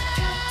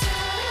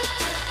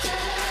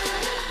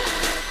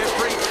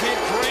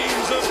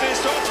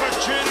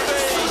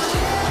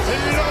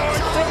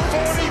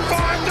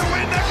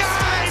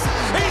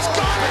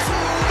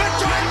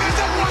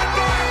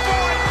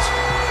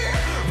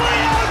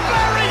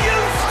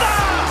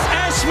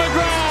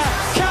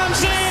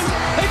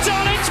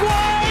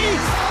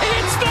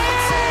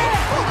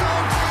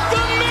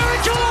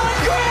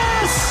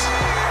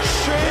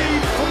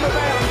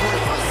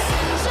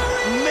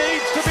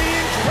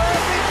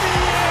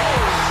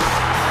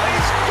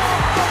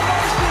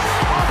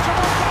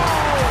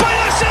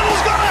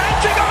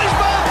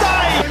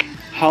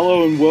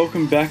Hello and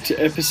welcome back to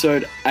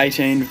episode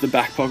 18 of the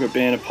Back Pocket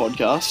Banner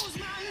podcast.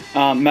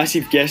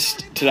 Massive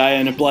guest today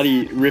and a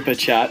bloody ripper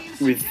chat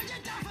with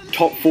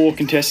top 4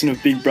 contestant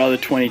of Big Brother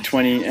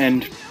 2020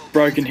 and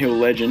Broken Hill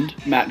legend,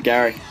 Matt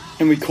Garrick.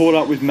 And we caught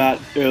up with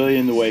Matt early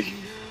in the week.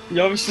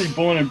 You're obviously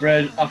born and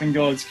bred up in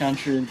God's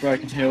country in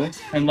Broken Hill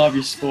and love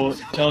your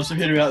sport. Tell us a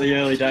bit about the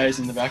early days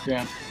in the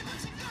background.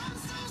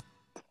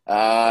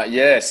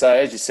 So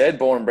as you said,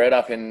 born and bred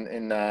up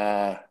in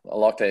I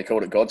like that you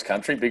called it God's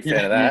country. Big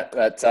fan of that.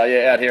 Yeah. But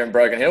out here in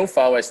Broken Hill,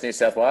 far west New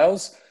South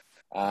Wales.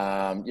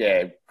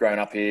 Grown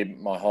up here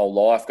my whole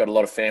life. Got a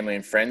lot of family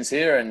and friends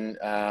here, and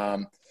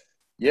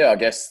I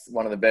guess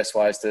one of the best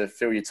ways to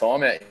fill your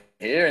time out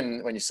here,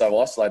 and when you're so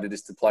isolated,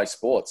 is to play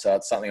sport. So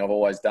it's something I've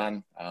always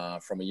done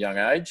from a young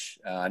age.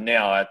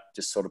 Now I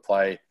just sort of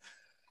play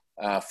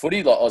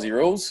footy like Aussie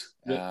rules.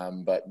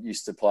 But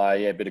used to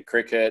play a bit of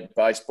cricket,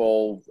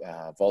 baseball,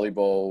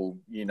 volleyball,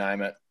 you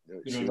name it.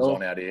 She was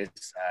on out here.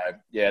 So,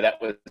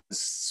 that was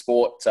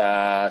sport.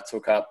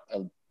 Took up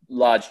a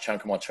large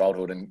chunk of my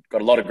childhood and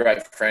got a lot of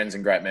great friends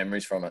and great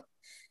memories from it.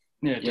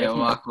 Yeah,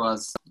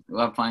 likewise.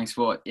 Love playing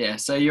sport. Yeah,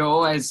 so you're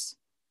always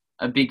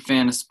a big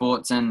fan of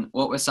sports, and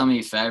what were some of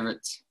your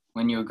favourites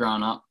when you were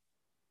growing up?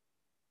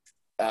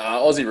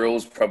 Aussie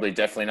rules probably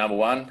definitely number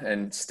one,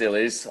 and still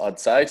is, I'd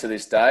say, to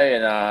this day.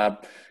 And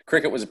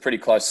cricket was a pretty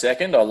close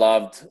second. I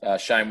loved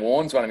Shane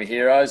Warne's one of my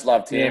heroes.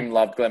 Loved him.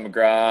 Loved Glenn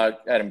McGrath,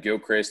 Adam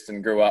Gilchrist,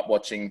 and grew up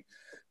watching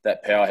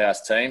that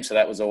powerhouse team. So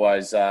that was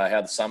always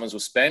how the summers were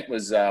spent,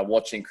 was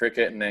watching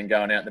cricket and then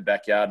going out in the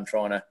backyard and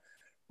trying to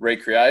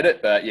recreate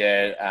it. But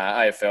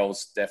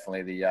AFL's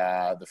definitely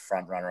the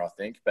front runner, I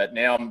think. But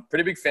now I'm a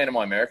pretty big fan of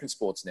my American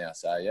sports now.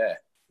 So I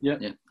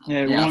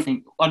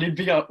did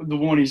pick up the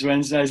Warnies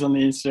Wednesdays on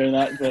the Insta and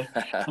that. But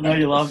I know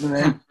you love them,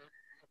 man.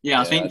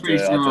 I think pretty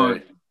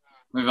similar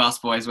with us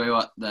boys. We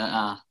like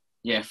the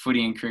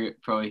footy and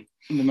cricket probably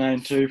in the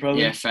main too,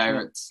 probably. Yeah,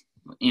 favourites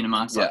in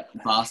amongst like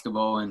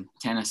basketball and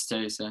tennis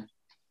too. So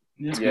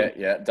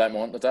don't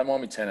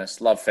mind me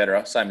tennis. Love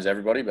Federer, same as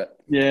everybody, but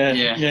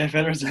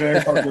Federer's a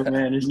very popular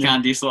man. Isn't you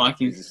can't dislike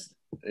him.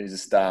 He's a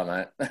star,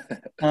 mate.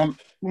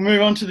 We'll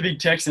move on to the big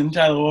Texan,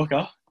 Taylor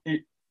Walker.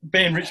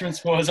 Being Richmond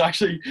supporters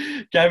actually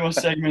gave us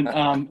a segment,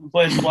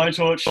 Blair's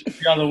blowtorch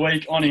the other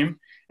week on him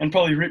and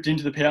probably ripped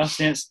into the power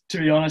stance, to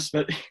be honest.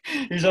 But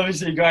he's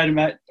obviously a great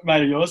mate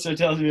of yours, so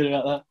tell us a bit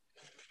about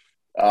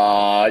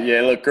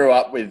that. Grew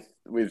up with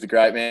the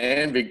great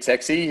man, Big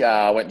Texie.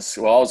 I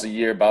was a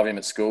year above him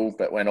at school,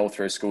 but went all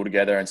through school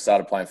together and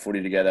started playing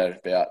footy together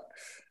about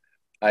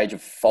age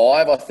of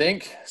 5, I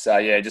think. So,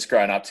 just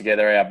growing up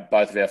together,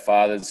 both of our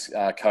fathers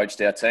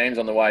coached our teams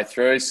on the way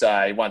through.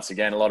 So, once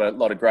again, a lot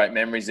of great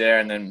memories there.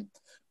 And then,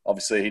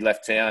 obviously, he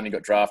left town. He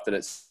got drafted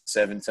at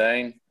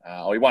 17.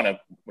 He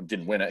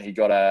didn't win it. He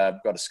got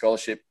a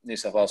scholarship, New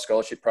South Wales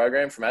scholarship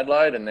program from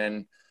Adelaide. And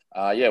then,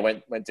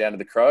 went down to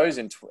the Crows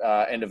in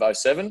end of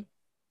 07.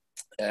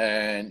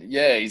 And,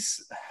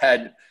 he's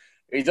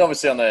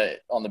obviously on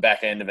the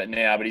back end of it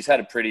now, but he's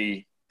had a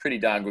pretty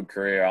darn good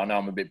career. I know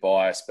I'm a bit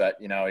biased, but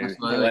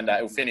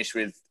he'll finish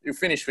with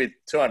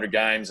 200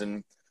 games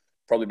and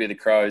probably be the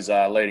Crows'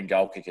 leading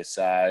goal kicker.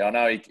 So I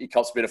know he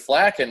cops a bit of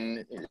flack,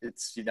 and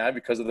it's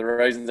because of the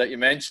reasons that you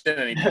mentioned,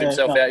 and he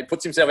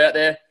puts himself out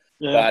there.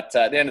 Yeah. But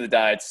at the end of the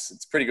day, it's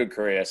a pretty good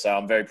career. So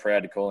I'm very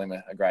proud to call him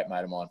a great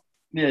mate of mine.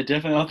 Yeah,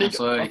 definitely.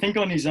 I think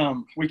on his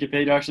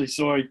Wikipedia, I actually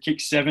saw he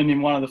kicked 7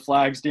 in one of the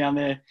flags down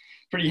there.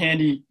 Pretty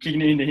handy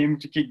kicking it into him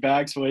to kick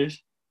bags for you.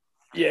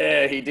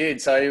 Yeah, he did.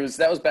 So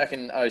that was back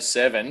in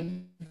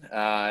 07,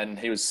 and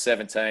he was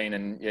 17,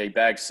 and he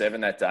bagged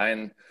 7 that day,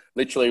 and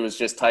literally was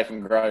just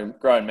taking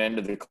grown men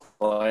to the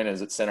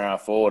cleaners at centre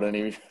half forward. And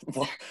he,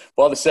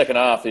 by the second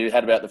half, he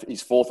had about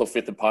his 4th or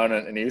 5th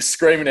opponent, and he was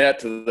screaming out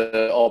to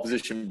the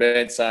opposition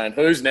bench saying,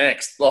 "Who's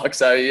next?"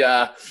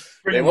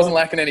 He wasn't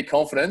lacking any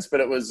confidence, but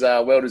it was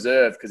well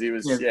deserved because he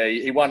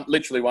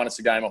literally won us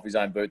a game off his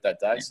own boot that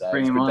day. So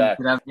it was a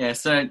good day.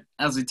 So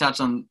as we touched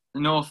on,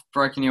 the North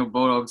Broken Hill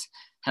Bulldogs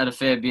had a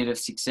fair bit of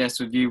success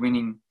with you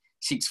winning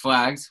 6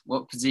 flags.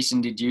 What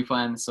position did you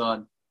play on the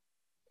side?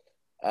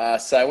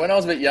 So when I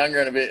was a bit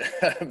younger and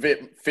a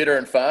bit fitter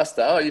and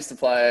faster, I used to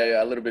play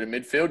a little bit of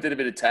midfield, did a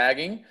bit of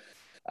tagging,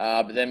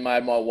 but then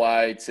made my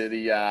way to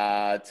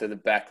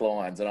the back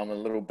lines. And I'm a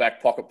little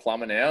back pocket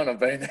plumber now, and I've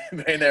been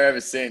there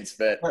ever since.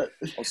 But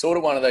I'm sort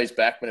of one of these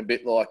backmen, a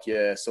bit like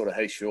sort of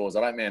Heath Shaw's.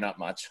 I don't man up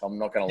much. I'm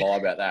not going to lie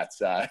about that.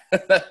 So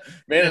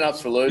manning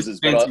up's for losers,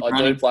 but I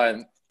do play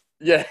in.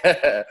 Yeah,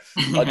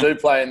 I do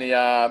play in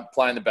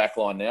the back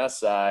line now.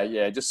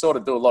 So, just sort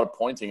of do a lot of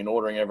pointing and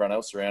ordering everyone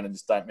else around and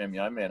just don't man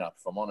my own man up,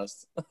 if I'm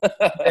honest.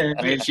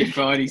 Leadership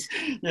qualities.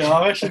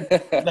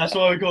 That's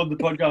why we called the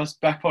podcast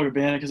Back Pocket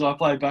Banner, because I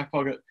played back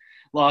pocket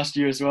last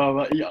year as well.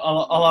 But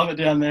I love it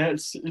down there.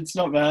 It's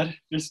not bad.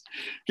 Just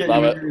get you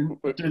in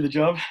and do the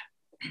job.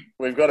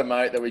 We've got a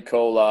mate that we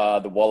call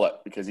the Wallet,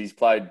 because he's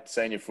played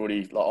senior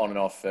footy on and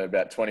off for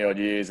about 20-odd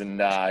years,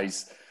 and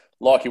he's –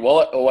 like your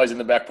wallet, always in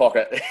the back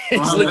pocket.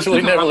 He's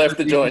literally never left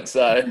the joint.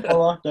 So I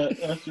like that.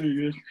 That's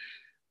really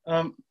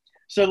good.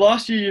 So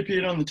last year you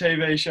appeared on the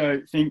TV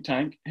show Think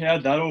Tank.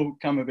 How'd that all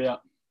come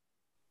about?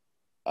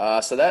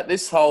 So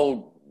this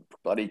whole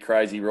bloody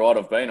crazy ride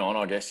I've been on,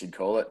 I guess you'd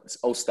call it, it's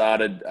all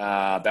started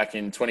back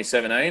in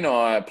 2017.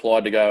 I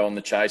applied to go on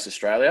the Chase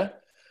Australia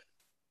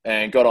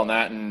and got on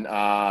that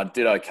and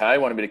did okay,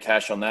 won a bit of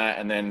cash on that.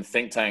 And then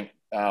Think Tank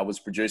was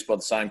produced by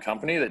the same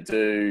company that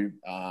do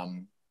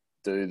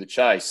the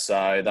Chase.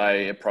 So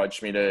they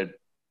approached me to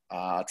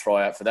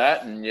try out for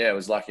that. And yeah, I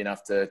was lucky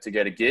enough to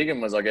get a gig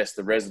and was, I guess,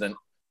 the resident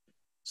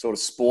sort of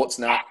sports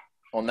nut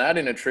on that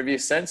in a trivia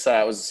sense.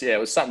 So it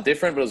was something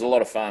different, but it was a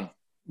lot of fun.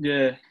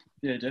 Yeah,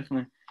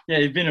 definitely. Yeah,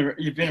 you've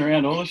been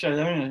around all the shows,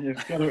 haven't you?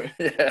 You've got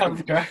to have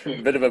a crack.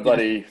 Bit of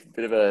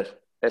a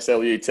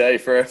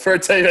SLUT for a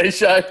TV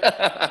show.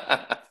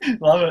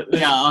 Love it.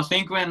 Yeah, I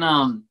think when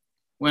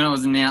it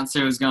was announced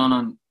who was going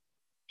on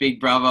Big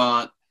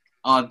Brother,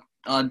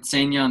 I'd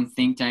seen you on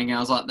Think Tank and I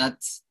was like,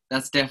 that's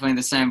definitely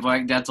the same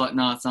bloke. Dad's like,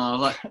 no, it's not. I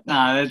was like,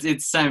 no, it's the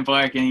same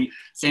bloke and he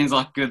seems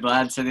like a good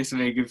lad, so this will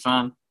be good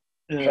fun.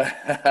 Yeah.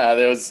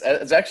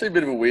 It's actually a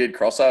bit of a weird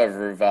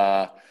crossover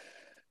of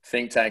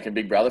Think Tank and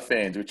Big Brother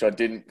fans, which I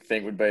didn't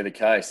think would be the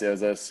case. There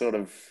was a sort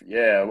of,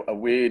 a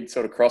weird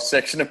sort of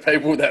cross-section of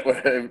people that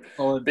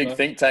were big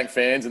Think Tank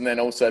fans and then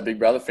also Big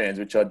Brother fans,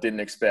 which I didn't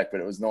expect, but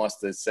it was nice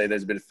to see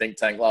there's a bit of Think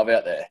Tank love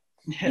out there.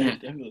 Yeah,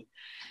 definitely.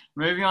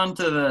 Moving on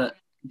to the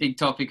big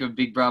topic of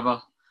Big Brother,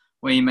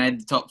 where you made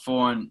the top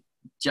 4 and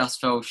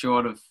just fell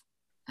short of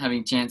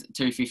having a chance at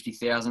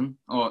 250,000,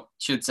 or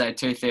should say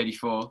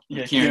 234.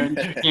 Yeah, Kieran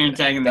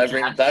taking the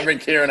cash. Don't bring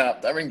Kieran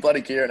up. Don't bring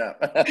bloody Kieran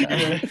up.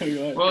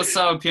 What was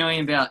so appealing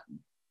about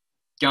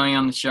going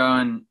on the show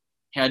and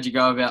how'd you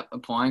go about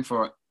applying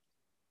for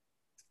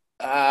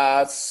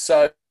it?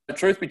 So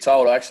truth be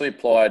told, I actually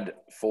applied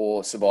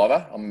for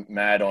Survivor. I'm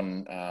mad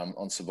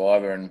on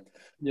Survivor, and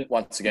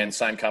once again,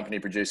 same company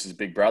produces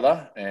Big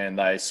Brother, and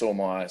they saw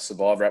my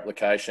Survivor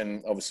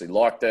application, obviously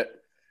liked it,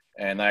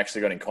 and they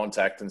actually got in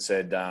contact and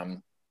said,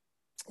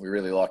 we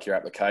really like your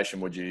application.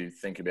 Would you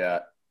think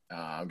about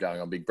going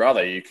on Big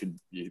Brother?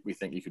 We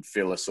think you could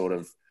fill a sort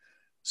of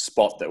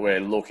spot that we're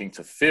looking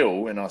to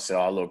fill. And I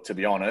said, look, to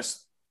be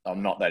honest,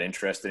 I'm not that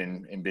interested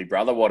in Big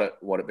Brother, what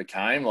it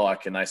became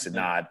like. And they said,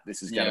 nah,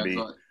 this is going to be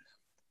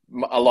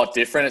a lot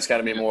different. It's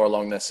going to be more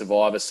along the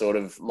Survivor sort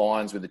of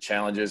lines with the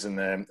challenges and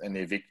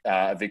the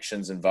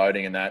evictions and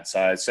voting and that.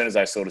 So as soon as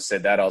they sort of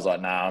said that, I was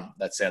like, nah,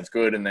 that sounds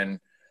good. And then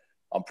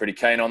I'm pretty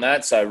keen on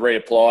that. So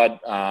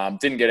reapplied,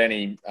 didn't get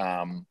any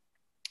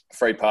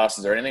free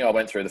passes or anything. I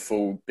went through the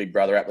full Big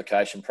Brother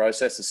application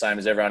process, the same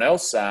as everyone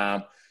else.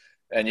 And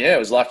I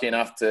was lucky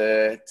enough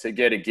to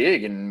get a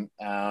gig. And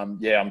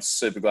I'm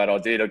super glad I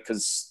did,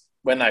 because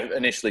when they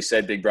initially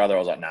said Big Brother, I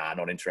was like, nah,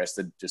 not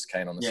interested, just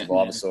keen on the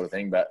Survivor sort of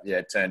thing. But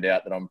it turned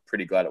out that I'm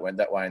pretty glad it went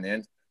that way in the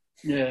end.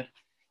 Yeah.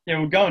 Yeah,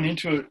 well, going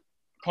into it,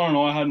 Con and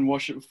I hadn't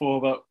watched it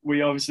before, but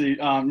we obviously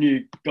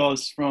knew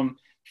Goz from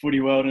Footy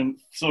World and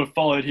sort of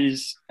followed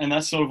his, and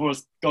that's sort of what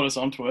got us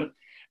onto it.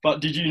 But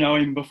did you know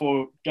him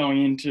before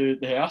going into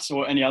the house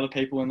or any other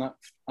people in that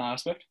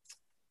aspect?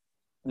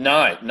 No,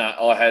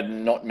 I had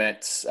not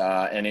met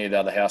any of the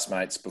other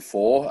housemates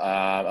before.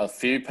 A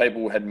few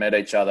people had met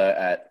each other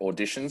at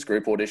auditions,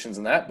 group auditions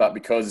and that, but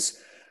because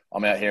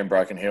I'm out here in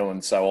Broken Hill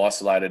and so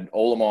isolated,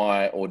 all of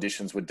my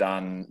auditions were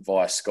done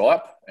via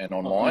Skype and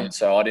online.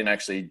 So I didn't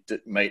actually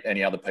meet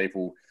any other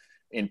people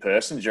in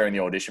person during the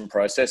audition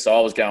process. So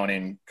I was going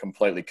in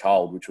completely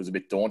cold, which was a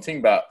bit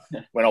daunting. But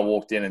when I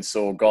walked in and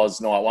saw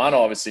Goz night one, I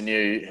obviously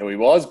knew who he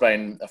was,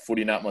 being a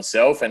footy nut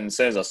myself. And as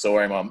soon as I saw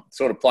him, I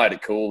sort of played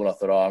it cool. And I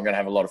thought, I'm going to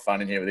have a lot of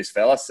fun in here with this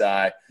fella.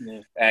 So,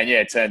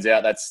 it turns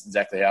out that's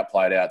exactly how it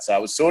played out. So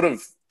it was sort of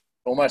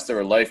almost a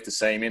relief to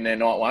see him in there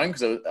night one,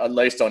 because at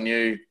least I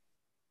knew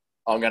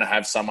I'm going to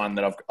have someone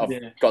that I've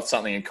got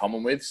something in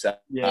common with. So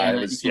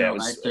it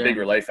was a big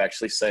relief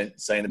actually seeing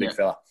the big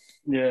fella.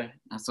 Yeah,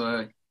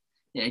 absolutely.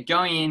 Yeah,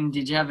 going in,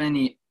 did you have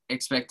any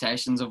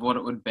expectations of what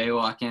it would be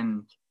like,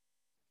 and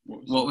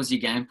what was your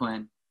game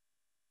plan?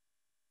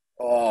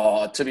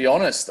 Oh, to be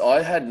honest,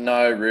 I had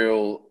no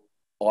real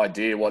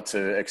idea what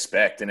to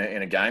expect in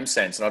a game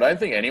sense. And I don't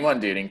think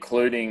anyone did,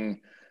 including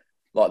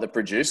like the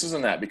producers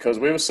and that, because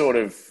we were sort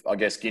of, I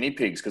guess, guinea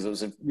pigs, because it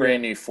was a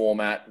brand new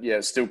format. Yeah,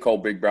 it's still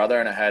called Big Brother,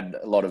 and it had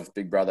a lot of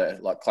Big Brother,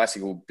 like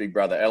classical Big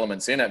Brother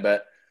elements in it.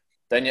 But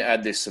then you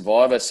add this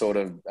Survivor sort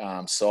of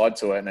side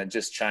to it, and it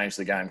just changed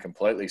the game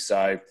completely.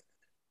 So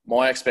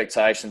my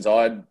expectations,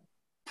 I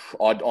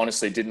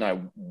honestly didn't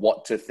know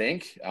what to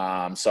think.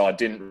 So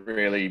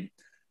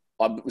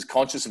I was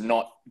conscious of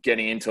not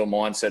getting into a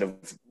mindset of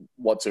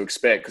what to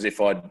expect, because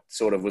if I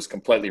sort of was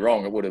completely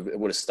wrong, it would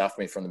have stuffed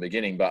me from the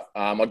beginning. But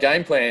my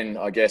game plan,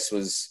 I guess,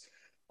 was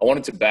I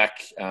wanted to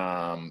back,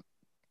 I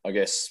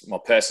guess, my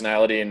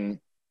personality and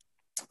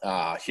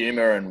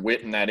humour and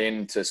wit and that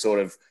in to sort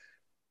of,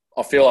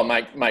 I feel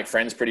I make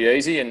friends pretty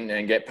easy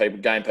and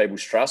gain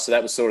people's trust. So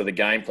that was sort of the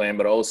game plan.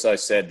 But I also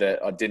said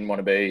that I didn't want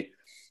to be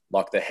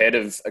like the head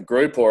of a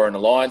group or an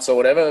alliance or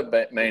whatever,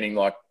 but meaning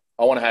like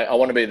I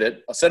wanted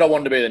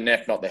to be the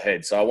neck, not the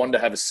head. So I wanted to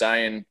have a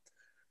say in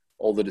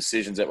all the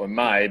decisions that were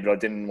made, but I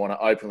didn't want to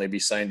openly be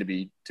seen to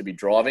be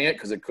driving it,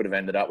 because it could have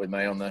ended up with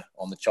me on the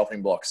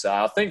chopping block. So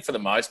I think for the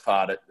most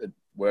part, it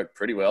worked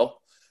pretty well.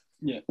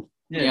 Yeah,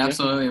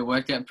 absolutely. It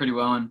worked out pretty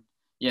well. And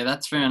yeah,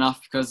 that's fair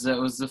enough, because it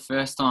was the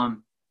first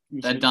time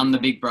they'd done the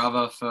Big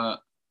Brother for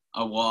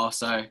a while.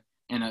 So,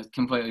 and it's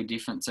completely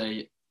different. So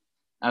you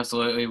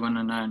absolutely wouldn't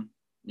have known,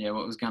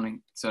 what was going to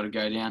sort of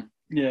go down.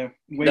 Yeah.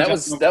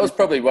 That was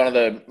probably one of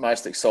the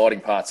most exciting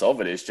parts of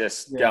it, is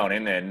just going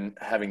in there and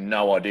having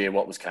no idea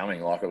what was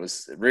coming. Like, it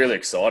was really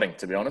exciting,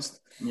 to be honest.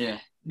 Yeah.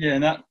 Yeah,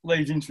 and that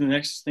leads into the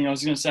next thing I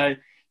was going to say.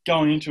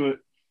 Going into it,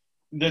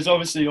 there's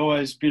obviously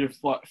always a bit of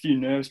a few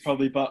nerves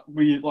probably, but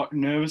were you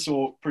nervous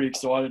or pretty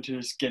excited to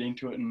just get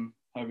into it and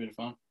have a bit of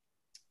fun?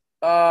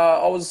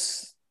 I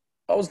was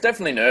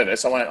definitely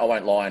nervous. I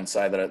won't lie and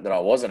say that I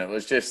wasn't. It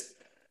was just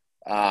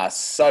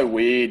so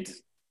weird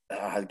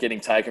getting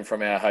taken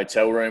from our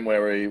hotel room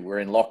where we were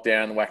in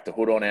lockdown, whacked the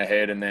hood on our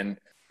head, and then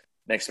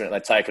next minute they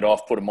take it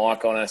off, put a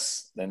mic on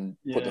us, then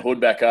put the hood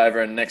back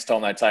over, and next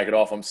time they take it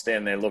off, I'm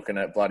standing there looking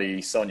at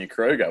bloody Sonia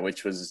Kruger,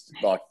 which was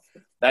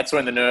that's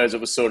when the nerves, it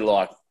was sort of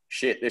like,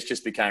 shit, this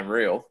just became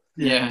real.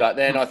 Yeah. But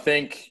then I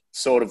think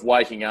sort of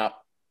waking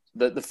up,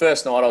 the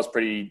first night I was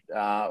pretty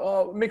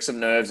mix of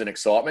nerves and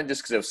excitement,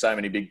 just because there were so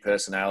many big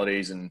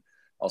personalities, and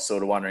I was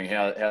sort of wondering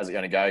how's it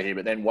going to go here.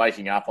 But then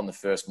waking up on the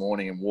first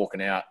morning and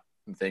walking out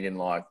and thinking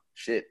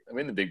shit, I'm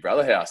in the Big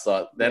Brother house.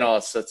 Then I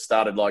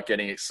started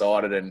getting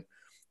excited and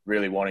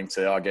really wanting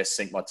to, I guess,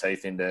 sink my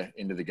teeth into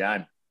the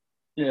game.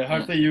 Yeah,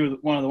 hopefully you were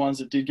one of the ones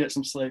that did get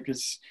some sleep,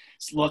 because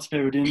lots of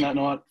people didn't that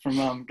night from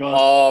guys.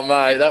 Oh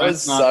mate, that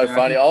was so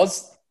funny. I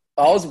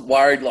was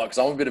worried, because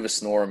I'm a bit of a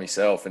snorer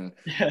myself, and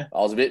I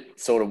was a bit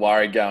sort of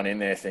worried going in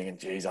there thinking,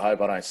 geez, I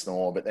hope I don't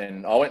snore. But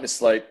then I went to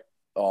sleep.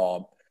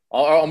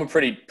 I'm a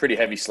pretty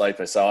heavy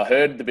sleeper, so I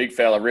heard the big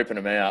fella ripping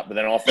him out, but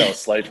then I fell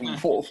asleep and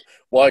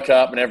woke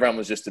up and everyone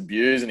was just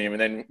abusing him.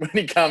 And then when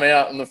he come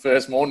out on the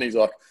first morning, he's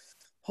like,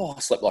 I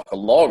slept like a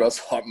log. I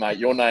was like, mate,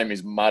 your name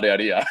is mud out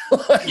here.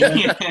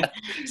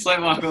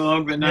 Slept like a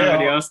log, but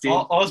nobody else did.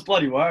 I was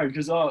bloody worried,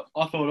 because I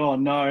thought, oh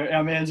no,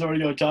 our man's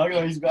already got a target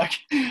on his back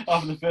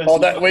after the first.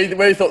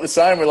 We thought the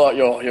same. We're like,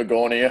 you're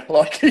gone here. You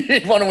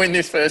want to win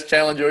this first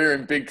challenge, or you're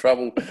in big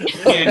trouble.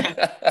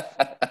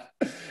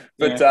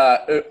 But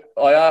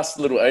I asked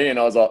little Ian,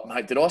 I was like,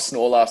 mate, did I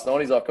snore last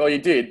night? He's like, oh, you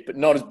did, but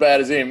not as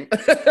bad as him.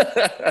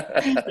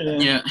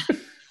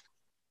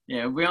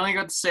 Yeah, we only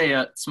got to see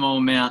a small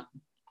amount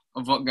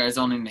of what goes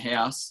on in the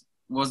house.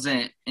 Was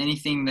there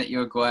anything that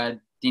you're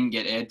glad didn't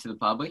get aired to the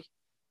public?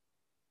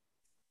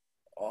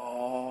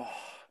 Oh,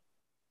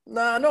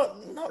 no,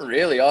 not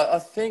really. I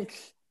think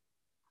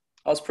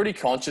I was pretty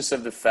conscious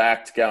of the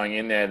fact going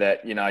in there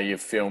that, you're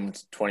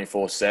filmed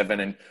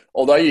 24/7. And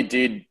although you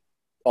did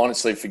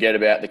honestly forget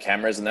about the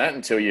cameras and that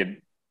until you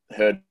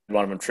heard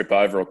one of them trip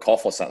over or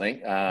cough or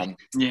something.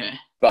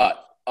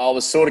 But I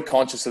was sort of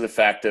conscious of the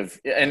fact of,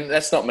 and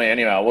that's not me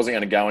anyway, I wasn't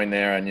going to go in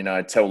there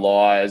and, tell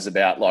lies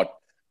about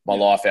my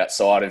life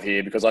outside of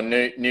here, because I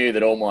knew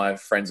that all my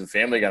friends and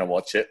family are going to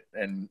watch it.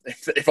 And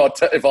if I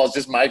was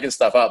just making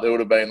stuff up, they would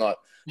have been like,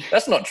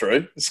 that's not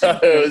true. So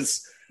it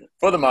was,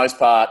 for the most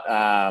part,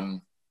 I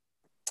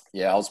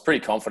was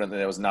pretty confident that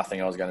there was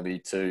nothing I was going to be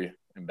too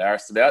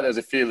embarrassed about. There was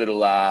a few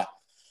little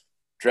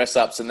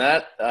dress-ups and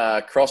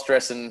that,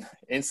 cross-dressing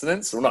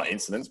incidents. Well, not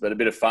incidents, but a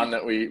bit of fun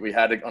that we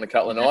had on a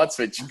couple of nights,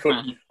 which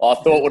I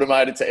thought would have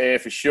made it to air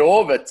for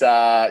sure, but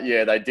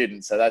they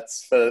didn't. So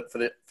that's for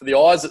the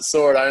eyes that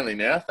saw it only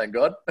now, thank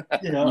God.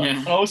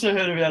 I also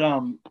heard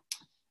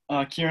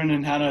about Kieran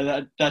and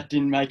Hannah that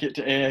didn't make it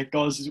to air.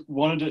 Guys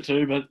wanted it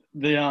to, but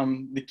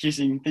the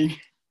kissing thing.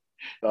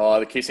 Oh,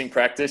 the kissing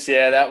practice.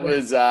 Yeah, that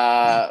was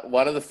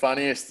one of the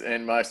funniest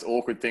and most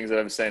awkward things I've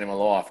ever seen in my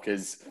life,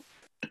 because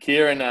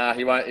Kieran,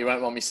 he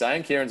won't mind me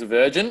saying, Kieran's a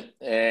virgin,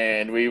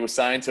 and we were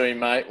saying to him,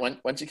 mate,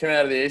 once you come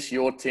out of this,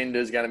 your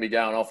Tinder's going to be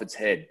going off its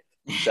head.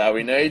 So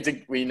we need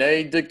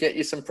to get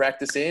you some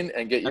practice in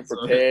and get you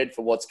prepared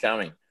for what's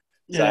coming.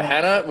 Yeah. So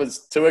Hannah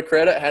was, to her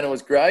credit, Hannah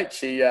was great.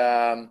 She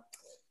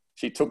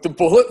took the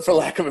bullet, for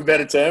lack of a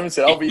better term, and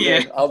said, I'll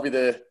be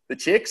the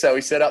chick. So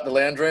we set up the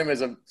lounge room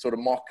as a sort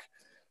of mock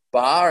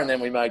bar, and then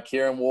we made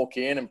Kieran walk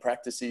in and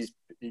practice his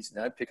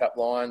pick up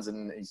lines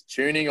and his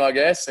tuning, I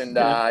guess. And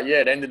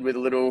it ended with a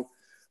little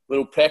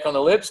peck on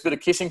the lips, bit of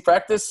kissing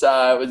practice.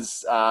 It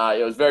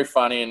was very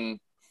funny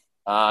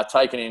and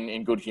taken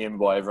in good humour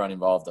by everyone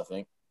involved, I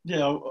think.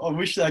 Yeah, I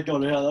wish that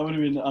got out. That would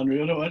have been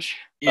unreal to watch.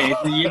 Yeah,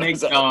 it's a unique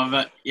going,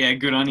 but yeah,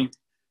 good on him.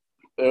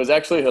 It was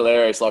actually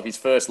hilarious. His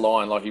first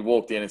line, he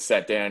walked in and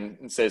sat down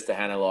and says to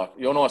Hannah,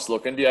 you're nice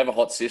looking. Do you have a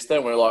hot sister?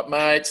 And we're like,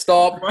 mate,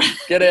 stop,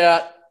 get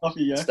out.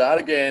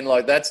 Start again.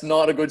 That's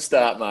not a good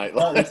start, mate.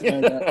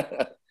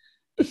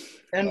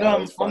 And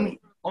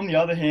on the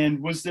other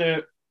hand, was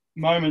there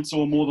moments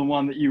or more than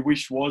one that you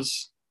wish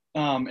was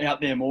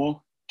out there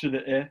more to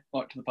the air,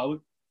 to the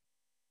public?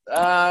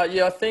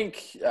 I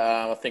think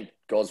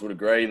Goz would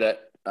agree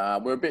that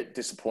we're a bit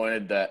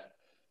disappointed that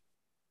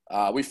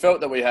we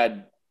felt that we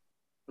had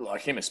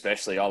like him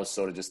especially, I was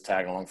sort of just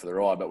tagging along for the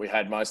ride, but we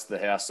had most of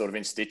the house sort of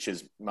in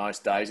stitches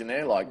most days in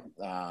there,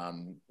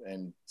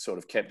 and sort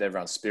of kept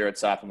everyone's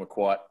spirits up and were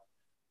quite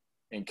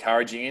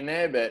encouraging in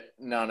there, but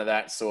none of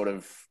that sort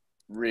of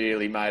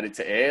really made it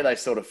to air. They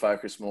sort of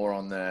focused more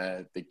on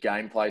the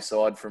gameplay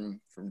side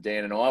from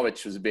Dan and I,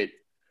 which was a bit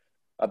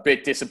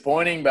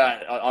disappointing,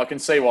 but I can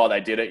see why they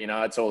did it. You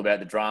know, it's all about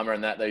the drama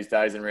and that these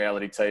days in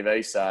reality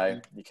TV,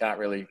 so you can't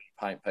really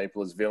paint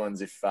people as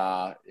villains if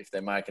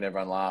they're making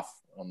everyone laugh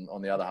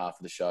on the other half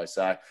of the show.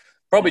 So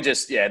probably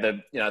just,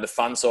 the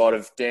fun side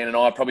of Dan and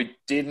I probably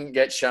didn't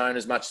get shown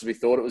as much as we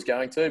thought it was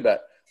going to,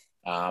 but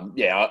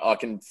I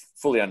can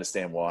fully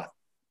understand why.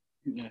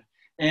 Yeah.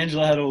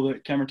 Angela had all the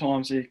camera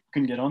time, so you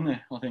couldn't get on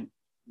there, I think.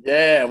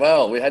 Yeah,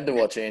 well, we had to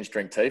watch Ange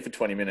drink tea for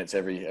 20 minutes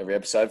every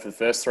episode for the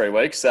first 3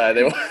 weeks, so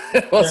there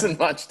wasn't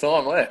much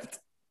time left.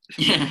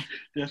 Yeah,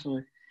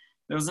 definitely.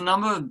 There was a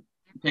number of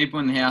people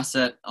in the house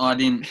that I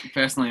didn't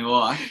personally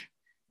like.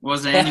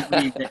 Was there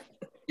anybody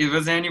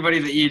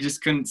that you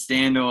just couldn't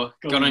stand or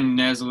got on your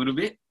nerves a little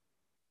bit?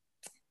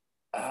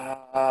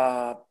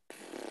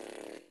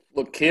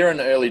 Look, Kieran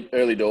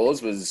early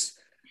doors was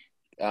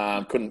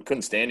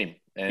couldn't stand him,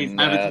 and His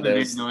habits were a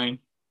bit annoying.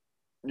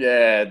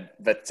 Yeah,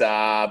 but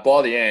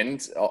by the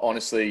end,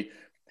 honestly,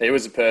 he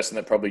was the person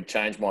that probably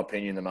changed my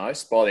opinion the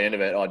most. By the end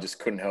of it, I just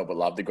couldn't help but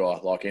love the guy.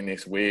 Like in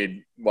this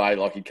weird way,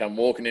 like he'd come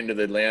walking into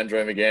the lounge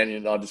room again,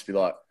 and I'd just be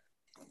like,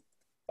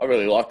 I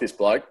really like this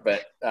bloke.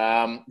 But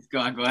this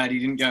guy glad he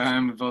didn't go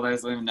home with all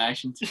those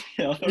eliminations.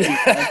 Well,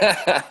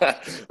 I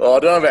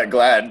don't know about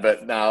glad,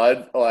 but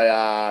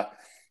no,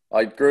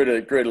 I grew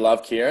to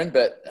love Kieran.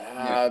 But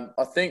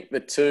I think the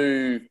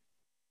two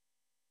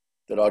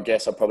that I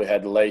guess I probably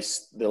had the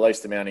least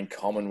amount in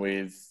common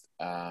with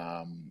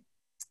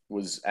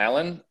was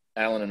Alan.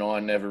 Alan and I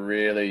never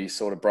really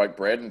sort of broke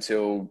bread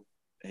until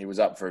he was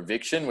up for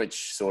eviction,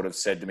 which sort of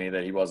said to me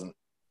that he wasn't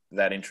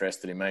that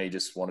interested in me. He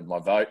just wanted my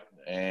vote.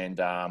 And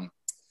Angela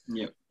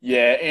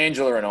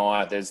and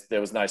I,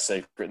 there was no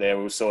secret there.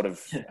 We were sort of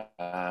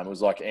it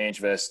was like Ange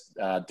versus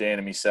Dan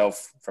and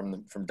myself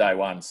from day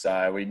one.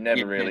 So we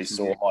never really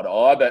saw eye to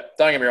eye. But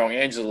don't get me wrong,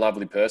 Angela's a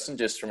lovely person,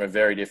 just from a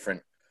very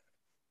different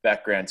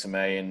background to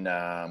me, and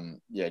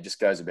just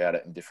goes about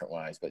it in different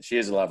ways. But she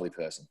is a lovely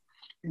person.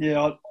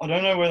 Yeah, I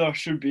don't know whether I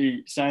should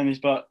be saying this,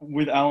 but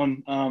with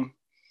Alan,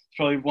 it's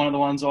probably one of the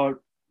ones I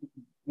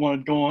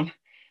wanted gone.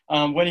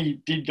 When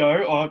he did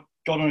go, I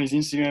got on his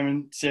Instagram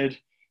and said,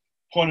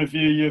 "Point of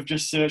view, you have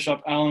just searched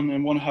up Alan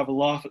and want to have a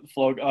laugh at the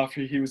flog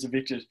after he was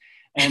evicted."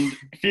 And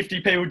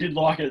 50 people did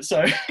like it,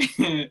 so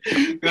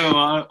got a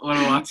lot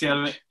of likes out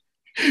of it.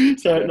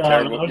 So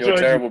you're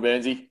terrible,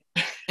 Benzie.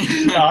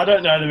 No, I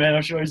don't know the man.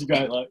 I'm sure he's a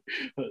great bloke.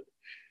 But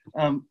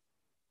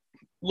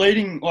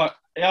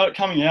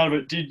coming out of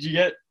it, did you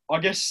get? I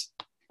guess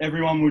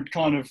everyone would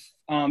kind of.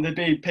 There'd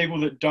be people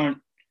that don't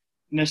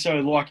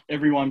necessarily like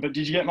everyone, but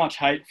did you get much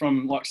hate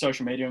from like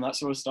social media and that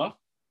sort of stuff?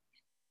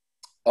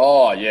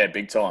 Oh yeah,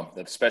 big time.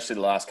 Especially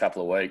the last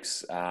couple of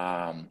weeks.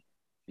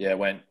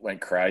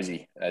 Went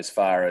crazy as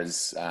far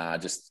as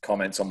just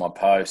comments on my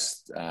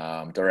post,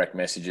 direct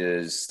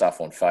messages,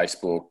 stuff on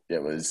Facebook.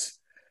 It's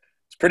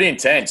pretty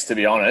intense, to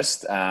be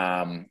honest.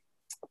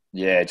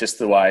 Just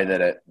the way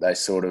that it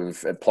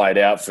played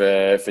out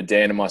for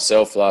Dan and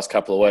myself the last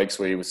couple of weeks.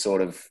 We were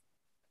sort of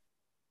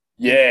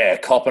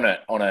copping it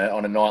on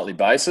a nightly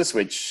basis,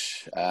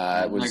 which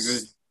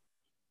was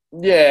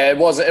good. Yeah, it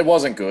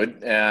wasn't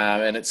good,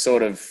 and it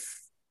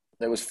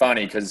was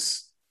funny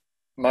because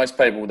most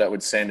people that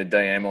would send a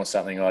DM or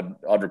something,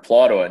 I'd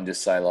reply to it and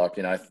just say like,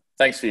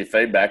 thanks for your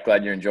feedback,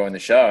 glad you're enjoying the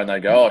show, and they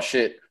go, oh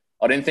shit,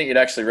 I didn't think you'd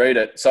actually read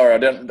it. Sorry, I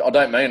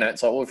don't mean it.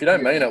 It's like, well, if you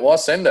don't mean it, why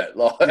send it?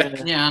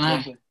 Like, yeah,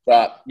 I know.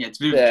 But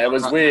it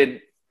was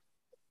weird.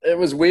 It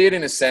was weird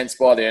in a sense.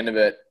 By the end of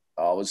it,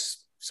 I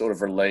was sort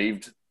of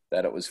relieved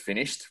that it was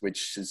finished,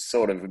 which is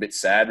sort of a bit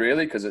sad,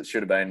 really, because it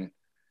should have been,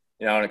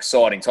 an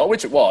exciting time,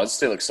 which it was,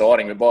 still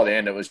exciting. But by the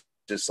end, it was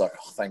just like,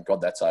 oh, thank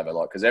God that's over.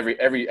 Like, because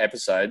every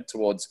episode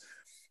towards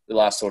the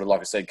last sort of,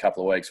 like I said,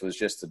 couple of weeks was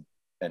just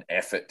an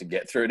effort to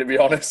get through, to be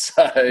honest.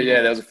 So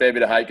there was a fair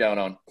bit of hate going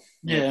on.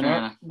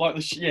 Yeah, and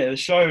the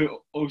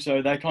show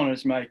also, they kind of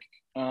just make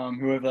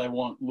whoever they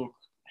want look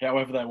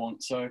however they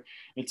want. So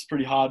it's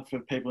pretty hard for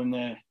people in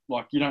there.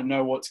 Like, you don't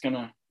know what's going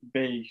to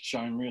be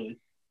shown really.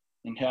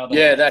 And how they...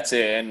 Yeah, that's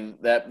it. And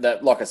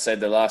that, like I said,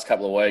 the last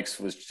couple of weeks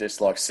was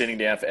just like sitting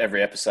down for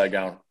every episode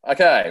going,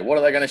 okay, what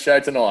are they going to show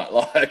tonight?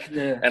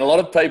 And a lot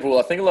of people,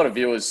 I think a lot of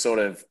viewers sort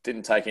of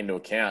didn't take into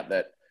account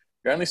that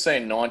you're only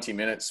seeing 90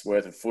 minutes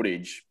worth of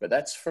footage, but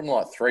that's from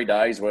like 3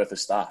 days worth of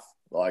stuff.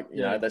 Like,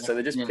 so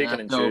they're just picking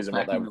and choosing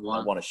what they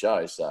want to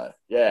show. So,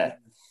 yeah.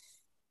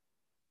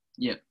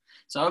 Yeah.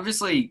 So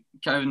obviously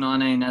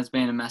COVID-19 has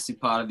been a massive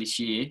part of this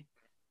year.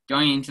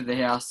 Going into the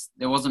house,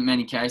 there wasn't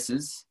many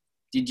cases.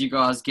 Did you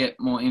guys get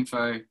more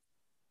info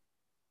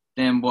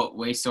than what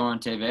we saw on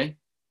TV?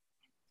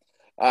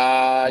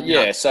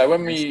 So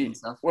when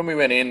we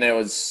went in, there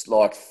was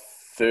like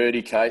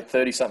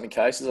 30 something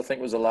cases, I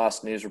think was the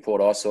last news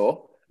report I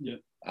saw. Yeah.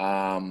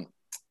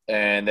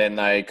 and then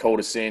they called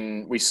us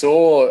in. We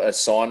saw a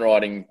sign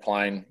writing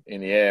plane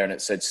in the air, and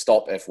it said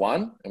 "Stop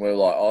F1," and we were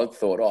like, I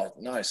thought, oh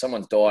no,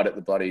 someone's died at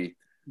the bloody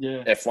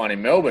F1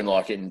 in Melbourne,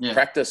 like in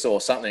practice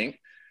or something.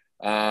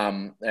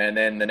 And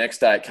then the next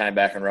day it came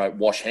back and wrote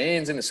 "Wash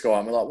hands" in the sky,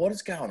 and we're like, what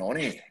is going on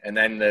here? And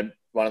then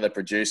one of the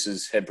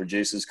head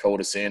producers, called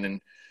us in,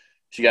 and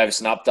she gave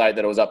us an update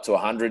that it was up to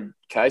 100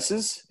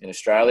 cases in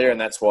Australia, and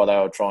that's why they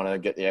were trying to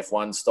get the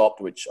F1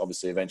 stopped, which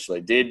obviously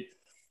eventually did.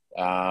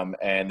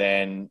 And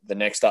then the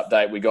next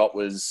update we got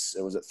was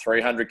it was at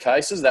 300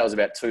 cases. That was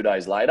about 2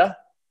 days later.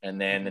 And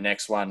then the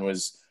next one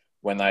was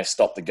when they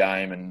stopped the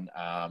game, and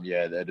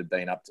it had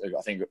been up to,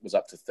 I think it was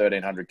up to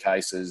 1,300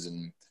 cases,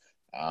 and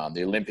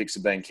the Olympics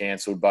had been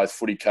cancelled. Both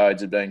footy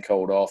codes had been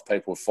called off.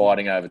 People were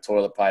fighting over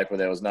toilet paper.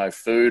 There was no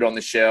food on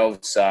the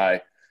shelves. So,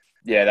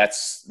 yeah,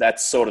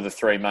 that's sort of the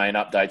three main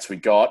updates we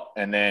got.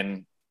 And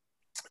then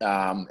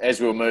as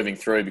we were moving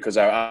through, because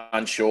they were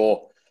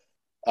unsure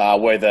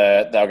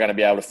whether they were going to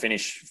be able to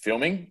finish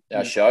filming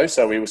our show,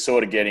 so we were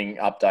sort of getting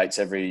updates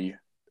every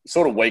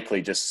sort of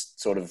weekly,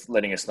 just sort of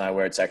letting us know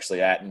where it's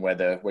actually at and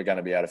whether we're going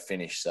to be able to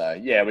finish. So,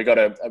 yeah, they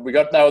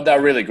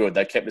were really good.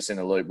 They kept us in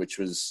the loop, which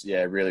was,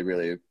 really,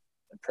 really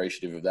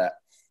appreciative of that.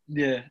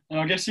 Yeah, and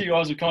I guess you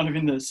guys are kind of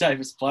in the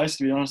safest place,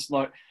 to be honest,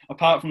 like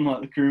apart from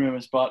like the crew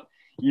members, but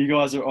you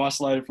guys are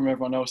isolated from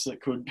everyone else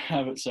that could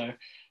have it, so it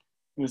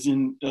was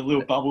in a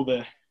little bubble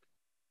there.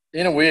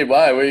 In a weird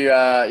way, we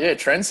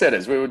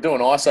trendsetters. We were doing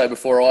ISO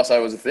before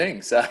ISO was a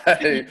thing, so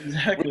Exactly.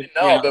 we didn't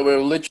know it, but we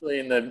were literally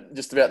in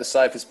just about the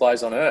safest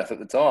place on earth at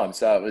the time.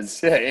 So it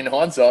was, in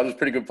hindsight, it was a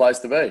pretty good place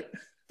to be.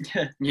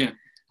 Yeah.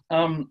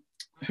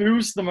 Who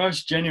was the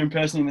most genuine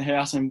person in the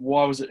house, and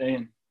why was it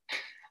Ian?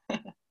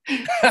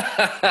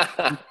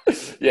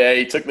 Yeah,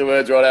 he took the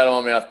words right out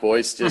of my mouth,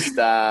 boys. Just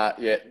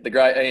the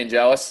great Ian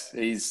Joas.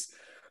 He's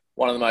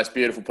one of the most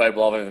beautiful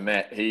people I've ever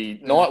met.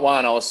 Night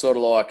one, I was sort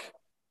of like,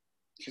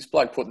 this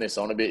bloke putting this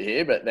on a bit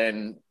here, but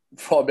then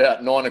for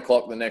about 9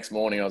 o'clock the next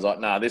morning, I was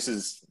like, nah, this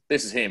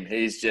is him.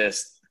 He's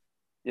just,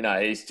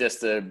 he's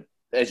just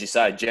as you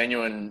say,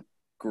 genuine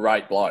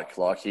great bloke.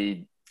 Like,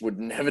 he would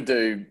never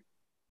do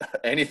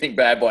anything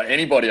bad by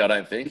anybody, I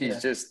don't think.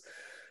 He's just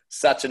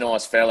such a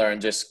nice fella,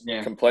 and just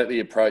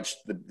completely approached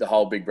the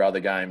whole Big Brother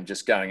game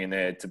just going in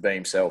there to be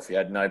himself. He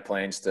had no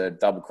plans to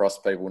double cross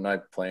people, no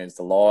plans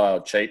to lie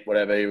or cheat,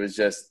 whatever. He was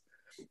just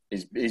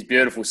his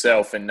beautiful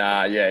self, and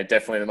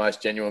definitely the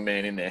most genuine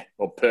man in there,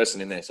 or person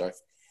in there. Sorry.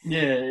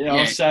 Yeah.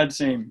 I was sad to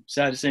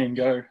see him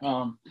go.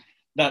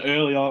 That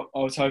early, I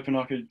was hoping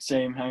I could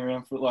see him hang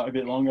around for like a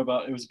bit longer,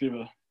 but it was a bit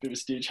of a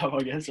stitch up,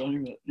 I guess. On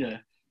him, but yeah.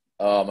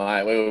 Oh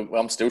mate,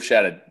 I'm still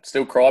shattered.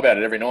 Still cry about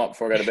it every night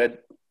before I go to bed.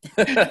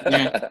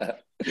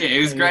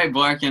 It was great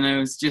bloke, and it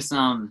was just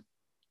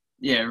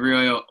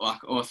really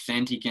like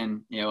authentic,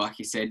 and like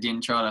you said,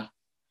 didn't try to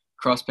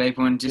cross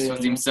people, and just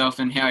was himself,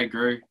 and how he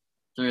grew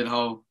through the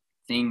whole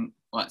thing,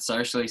 like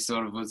socially,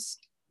 sort of was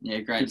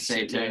great to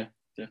see too. Yeah,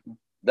 definitely.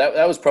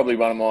 That was probably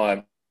one of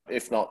my,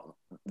 if not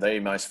the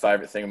most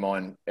favourite thing of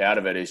mine out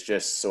of it, is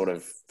just sort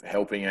of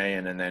helping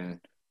Ian, and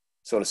then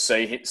sort of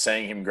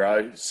seeing him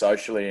grow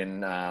socially,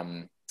 and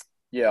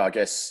I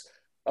guess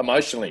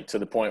emotionally, to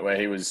the point where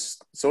he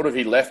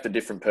left a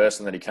different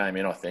person that he came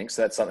in, I think.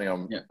 So that's something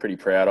I'm pretty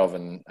proud of,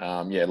 and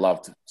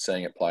loved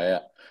seeing it play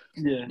out.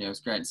 Yeah, it was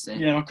great to see.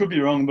 Yeah, I could be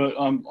wrong, but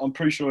I'm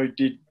pretty sure he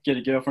did get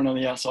a girlfriend on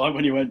the outside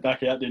when he went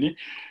back out, didn't he?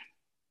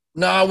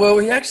 No, well,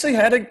 he actually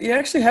had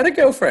a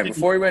girlfriend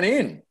before he went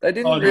in. They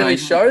didn't really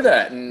show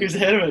that. And he was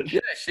ahead of it. Yeah,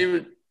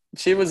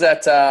 she was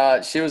at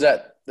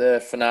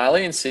the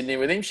finale in Sydney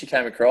with him. She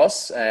came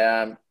across.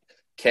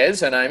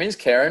 Kez, her name is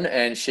Karen,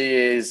 and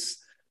she's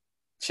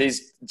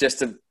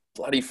just a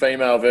bloody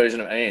female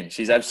version of Ian.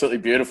 She's absolutely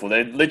beautiful.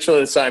 They're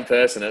literally the same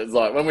person. It was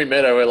like when we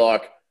met her, we're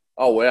like,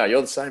 oh wow, you're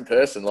the same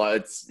person.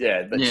 Like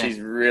she's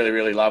really,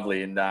 really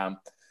lovely, and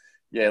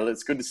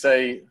it's good to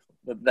see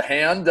the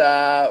hound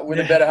with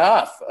a better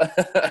half.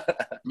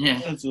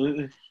 Yeah,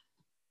 absolutely.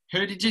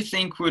 Who did you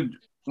think would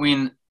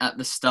win at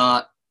the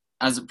start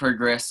as it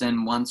progressed,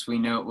 and once we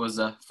knew it was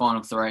a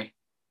final three?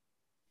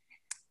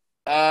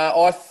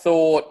 I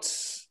thought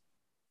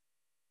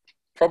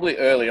probably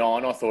early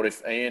on, I thought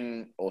if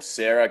Ian or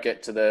Sarah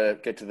get to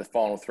the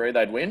final three,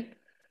 they'd win.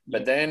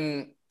 But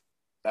then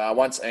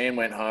once Ian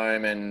went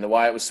home and the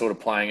way it was sort of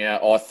playing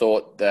out, I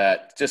thought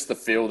that just the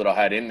feel that I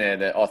had in there,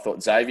 that I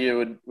thought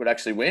Xavier would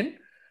actually win.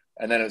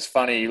 And then it's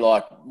funny,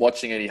 like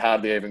watching it, he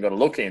hardly even got a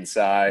look in.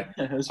 So,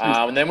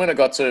 and then when it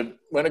got to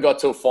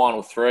a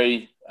final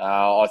three,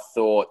 I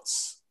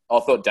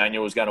thought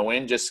Daniel was going to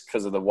win just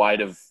because of the weight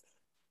of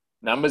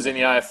numbers in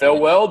the AFL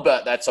world.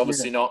 But that's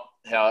obviously not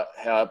how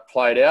it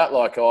played out.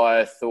 Like,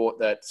 I thought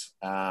that,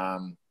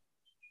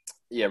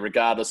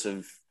 regardless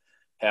of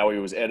how he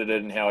was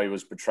edited and how he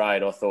was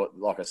portrayed, I thought,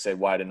 like I said,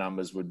 weight of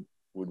numbers would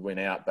win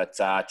out. But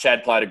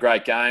Chad played a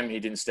great game. He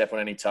didn't step on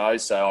any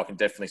toes, so I can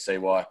definitely see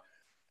why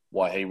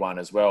he won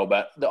as well.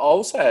 But I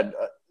also had,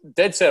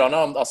 dead set, I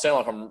know I sound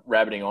like I'm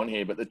rabbiting on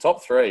here, but the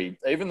top three,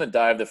 even the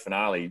day of the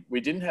finale,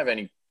 we didn't have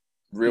any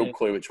real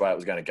clue which way it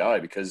was going to go,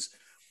 because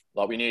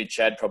Like we knew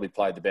Chad probably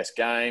played the best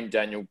game.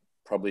 Daniel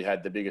probably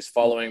had the biggest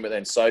following, but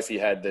then Sophie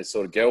had the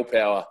sort of girl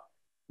power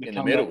in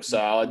the middle. So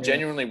I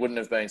genuinely wouldn't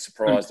have been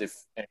surprised if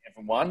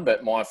anyone won.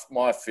 But my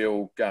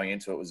feel going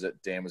into it was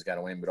that Dan was going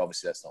to win, but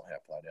obviously that's not how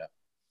it played out.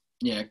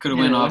 Yeah, it could have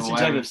went either that's way.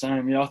 exactly the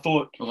same. Yeah, I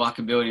thought the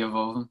likability of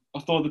all of them.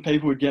 I thought the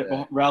people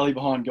would rally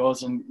behind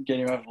Goz and get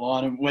him over the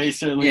line, and we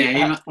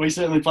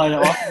certainly played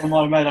that off. I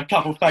might have made a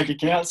couple of fake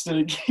accounts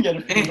to get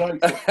a few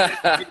votes.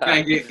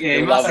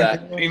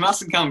 He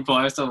must have come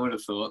close. I would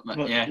have thought,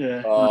 but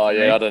yeah. Oh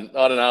yeah, I don't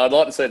know. I'd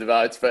like to see the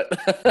votes, but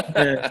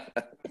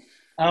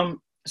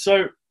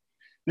So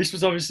this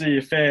was obviously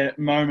a fair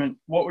moment.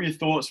 What were your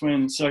thoughts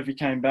when Sophie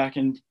came back,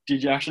 and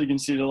did you actually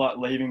consider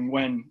leaving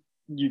when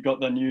you got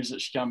the news that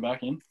she came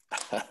back in?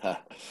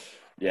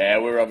 Yeah,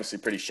 we were obviously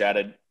pretty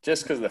shattered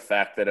just because of the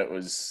fact that it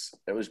was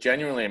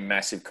genuinely a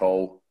massive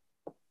call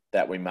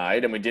that we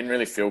made, and we didn't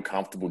really feel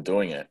comfortable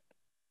doing it.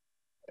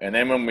 And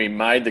then when we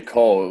made the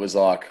call, it was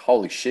like,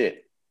 holy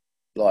shit,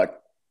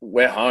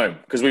 we're home.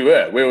 Because we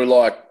were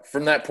like,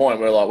 from that point,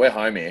 we were like, we're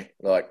home here.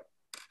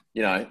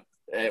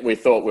 We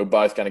thought we were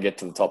both going to get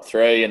to the top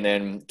three, and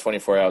then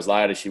 24 hours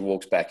later, she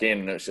walks back in,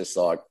 and it's just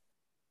like,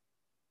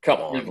 come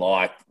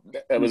on,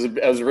 it was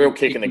a real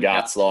kick in the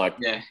guts.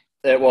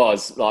 It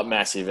was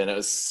massive, and it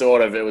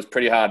was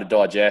pretty hard to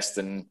digest.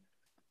 And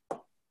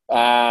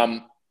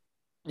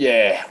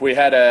we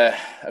had a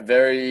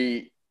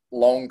very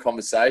long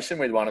conversation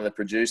with one of the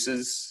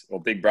producers,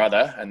 or Big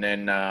Brother, and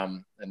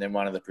then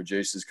one of the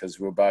producers, because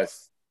we were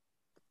both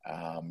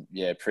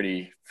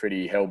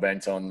pretty hell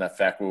bent on the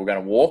fact we were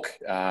going to walk.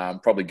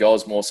 Probably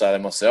Goz more so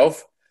than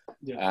myself.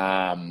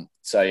 Yeah.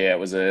 It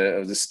was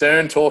a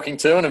stern talking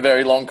to and a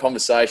very long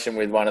conversation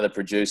with one of the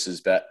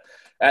producers. But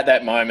at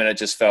that moment, it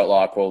just felt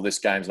like, well, this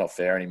game's not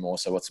fair anymore.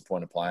 So what's the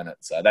point of playing it?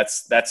 So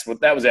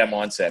that was our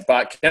mindset.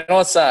 But can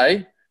I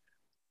say,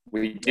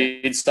 we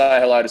did say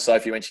hello to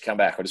Sophie when she came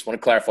back. I just want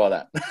to clarify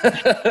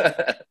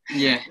that.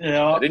 Yeah.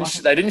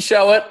 They didn't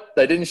show it.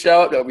 They didn't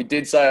show it, but we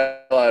did say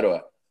hello to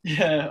her.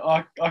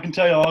 Yeah, I can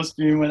tell you I was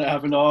fuming when it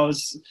happened. I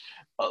was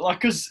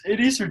because it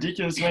is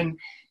ridiculous when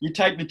you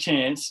take the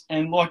chance,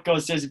 and like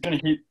God says, if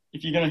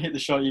you're going to hit the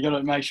shot, you got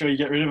to make sure you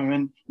get rid of him,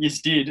 and you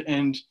just did.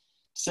 And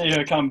see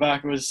her come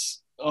back I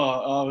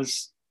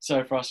was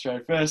so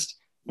frustrated. First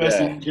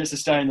thing, gets to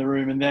stay in the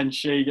room, and then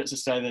she gets to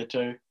stay there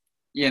too.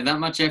 Yeah, that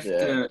much effort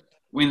to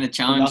win the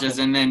challenges,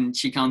 and then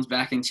she comes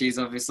back and she's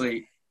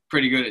obviously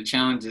pretty good at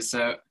challenges.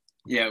 So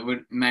yeah, it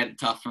would made it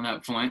tough from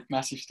that point.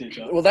 Massive stitch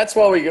up. Well, that's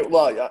why we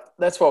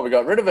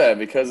got rid of her,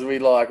 because we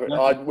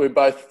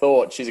both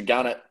thought she's a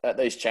gun at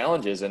these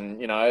challenges, and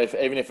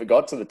even if it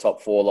got to the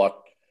top four,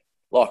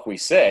 like we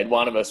said,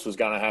 one of us was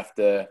going to have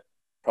to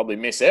probably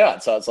miss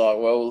out. So it's like,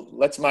 well,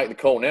 let's make the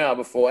call now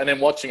before. And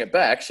then watching it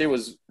back, she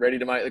was ready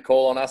to make the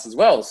call on us as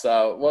well.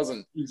 So it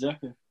wasn't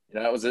exactly.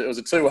 It was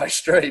a two-way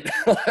street.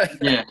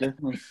 Yeah,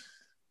 definitely.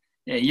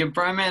 Yeah, your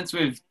bromance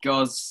with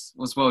Goz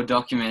was well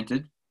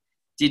documented.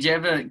 Did you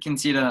ever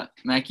consider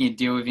making a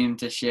deal with him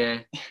to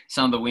share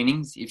some of the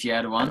winnings if you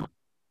had one?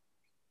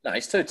 No,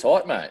 he's too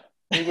tight, mate.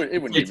 He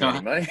wouldn't give me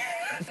any money.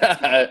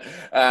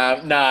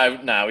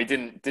 No, we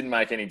didn't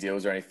make any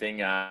deals or anything.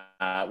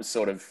 It was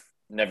sort of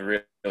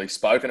never really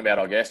spoken about,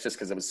 I guess, just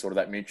because it was sort of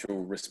that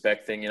mutual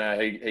respect thing.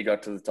 He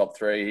got to the top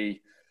three.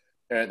 He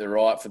earned the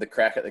right for the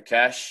crack at the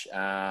cash.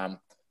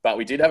 But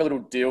we did have a little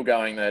deal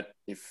going that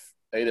if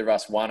either of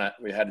us won it,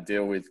 we had a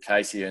deal with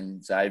Casey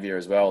and Xavier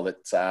as well,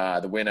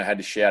 that the winner had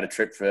to shout a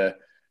trip for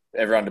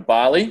everyone to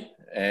Bali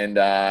and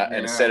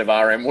a set of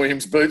RM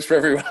Williams boots for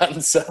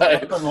everyone. So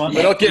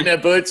we're not getting our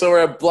boots or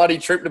our bloody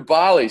trip to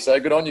Bali. So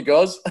good on you,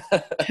 Goz.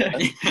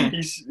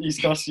 He's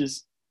cost you.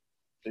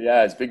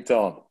 Yeah, it's big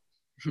time.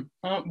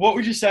 What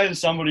would you say to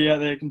somebody out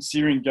there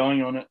considering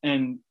going on it?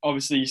 And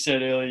obviously you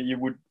said earlier you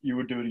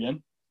would do it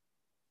again.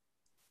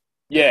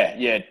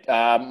 Yeah.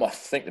 I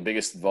think the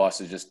biggest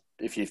advice is just,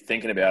 if you're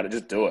thinking about it,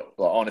 just do it.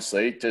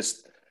 Honestly,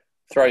 just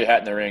throw your hat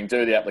in the ring,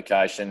 do the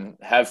application,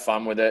 have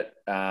fun with it.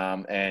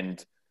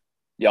 And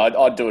yeah,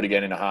 I'd do it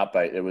again in a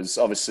heartbeat. It was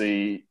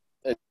obviously,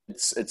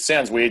 it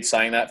sounds weird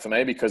saying that for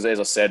me, because as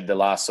I said, the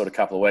last sort of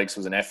couple of weeks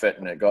was an effort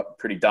and it got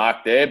pretty dark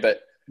there.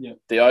 But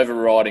the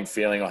overriding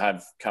feeling I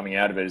have coming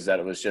out of it is that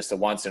it was just a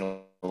once in a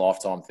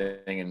lifetime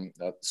thing, and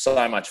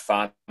so much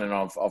fun. And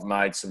I've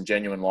made some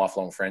genuine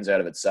lifelong friends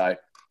out of it. So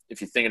if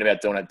you're thinking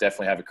about doing it,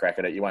 definitely have a crack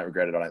at it. You won't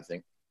regret it, I don't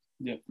think.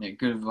 Yeah,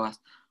 good advice.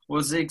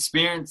 Was the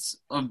experience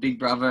of Big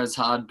Brother as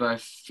hard,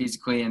 both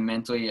physically and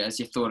mentally, as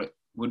you thought it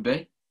would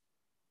be?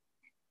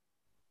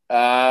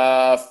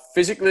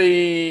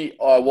 Physically,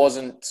 I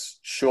wasn't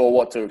sure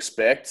what to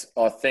expect.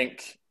 I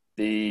think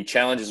the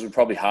challenges were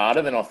probably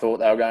harder than I thought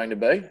they were going to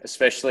be,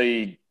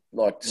 especially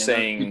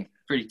seeing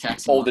pretty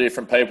taxing all the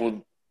different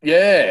people.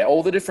 Yeah,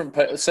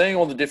 seeing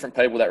all the different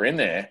people that were in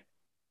there,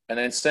 and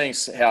then seeing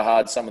how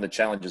hard some of the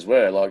challenges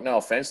were. No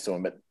offense to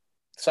them, but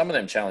some of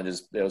them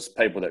challenges, there was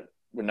people that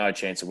were no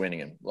chance of winning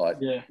them.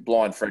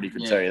 Blind Freddie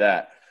could tell you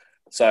that.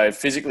 So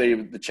physically,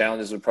 the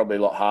challenges were probably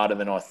a lot harder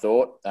than I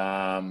thought.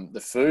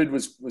 The food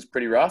was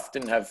pretty rough.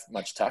 Didn't have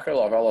much tucker.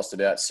 Like I lost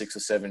about 6 or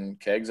 7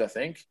 kegs, I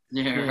think.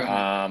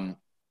 Yeah,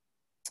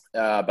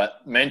 right.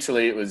 But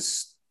mentally, it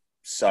was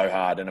so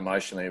hard, and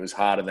emotionally, it was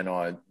harder than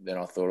I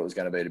thought it was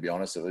going to be. To be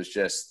honest, it was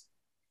just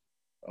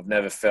I've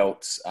never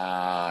felt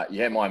my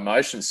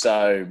emotions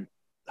so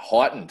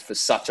heightened for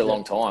such a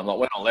long time. Like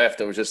when I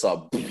left, it was just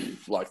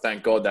like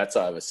thank God that's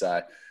over.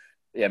 So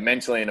yeah,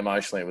 mentally and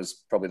emotionally, it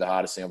was probably the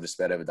hardest thing I've just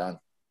about ever done.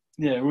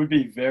 Yeah, it would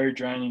be very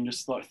draining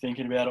just like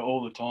thinking about it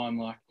all the time,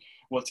 like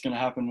what's going to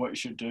happen, what you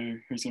should do,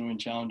 who's going to win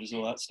challenges,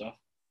 all that stuff.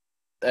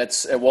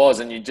 It was,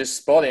 and you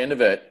just by the end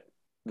of it,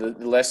 the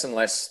less and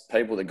less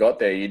people that got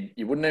there,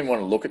 you wouldn't even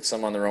want to look at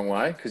someone the wrong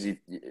way because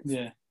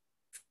the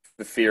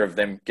fear of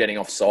them getting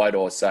offside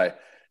or say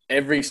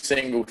every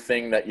single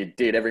thing that you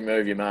did, every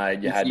move you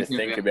made, you had to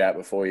think about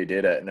before you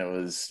did it, and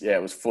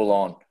it was full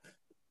on.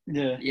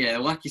 Yeah,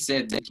 like you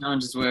said, the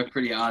challenges were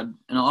pretty hard,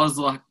 and I was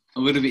like a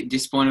little bit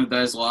disappointed with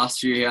those last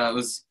few. How it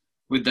was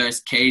with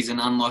those keys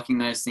and unlocking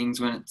those things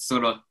when it's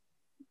sort of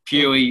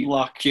purely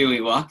luck,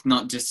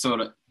 not just sort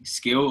of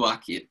skill.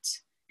 Like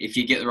it's if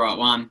you get the right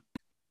one,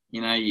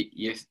 you know,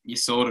 you're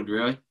sorted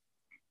really.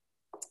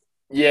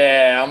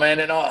 Yeah, I mean,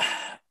 and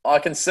I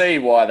can see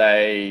why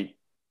they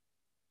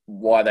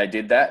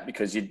did that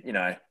because you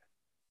know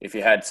if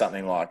you had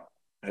something like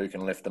who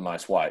can lift the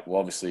most weight, well,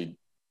 obviously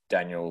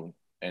Daniel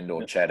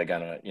or Chad are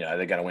going to, you know,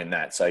 they're going to win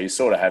that. So you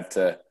sort of had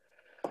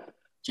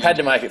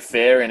to make it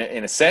fair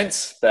in a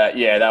sense. But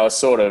yeah, they were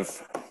sort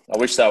of, I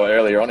wish they were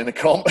earlier on in the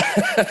comp.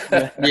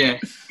 Yeah,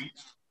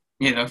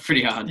 they were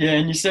pretty hard. Yeah,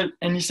 and you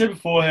said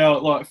before how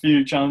like a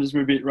few challenges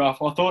were a bit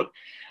rough. I thought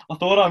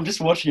I'm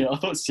just watching it. I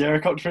thought Sarah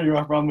got a pretty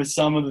rough run with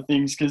some of the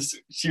things because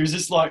she's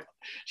just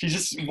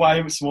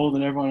way smaller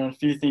than everyone. And a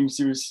few things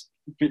she was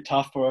a bit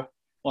tough for her,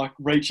 like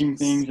reaching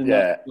things and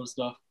that sort of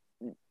stuff.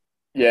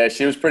 Yeah,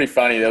 she was pretty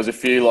funny. There was a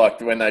few,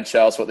 like, when they'd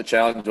show us what the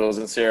challenge was,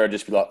 and Sarah would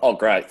just be like, oh,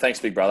 great, thanks,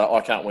 big brother,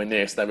 I can't win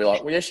this. And they'd be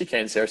like, well, yes, you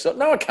can, Sarah. So,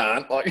 no, I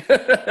can't. Like,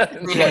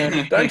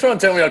 like, don't try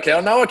and tell me I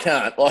can. No, I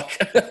can't. Like,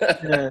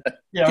 yeah,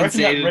 I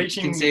reckon that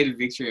conceded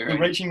victory. Right? The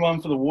reaching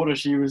one for the water,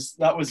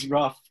 that was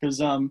rough because,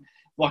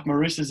 like,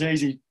 Marissa's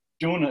easy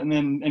doing it,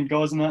 and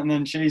guys and that, and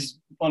then she's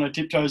on her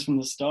tiptoes from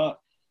the start.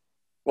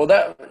 Well,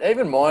 that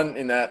even mine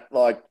in that,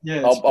 like,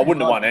 I wouldn't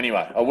have won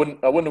anyway. I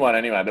wouldn't have won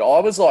anyway. But I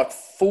was like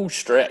full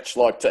stretch,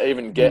 like to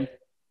even get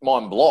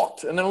mine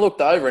blocked. And then I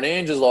looked over, and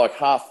Angie's like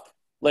half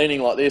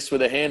leaning like this with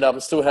her hand up,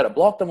 and still had it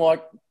blocked. I'm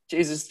like,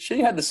 Jesus,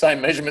 she had the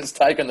same measurements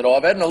taken that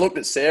I've had. And I looked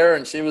at Sarah,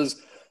 and she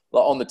was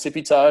like on the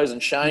tippy toes,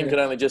 and Shane could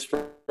only just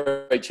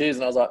reach his.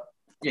 And I was like,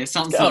 what's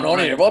going on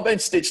here? Have I been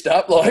stitched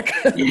up? Like,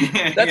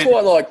 that's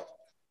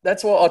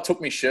why I took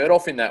my shirt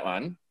off in that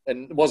one.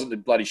 And it wasn't to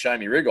bloody show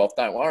me rig off,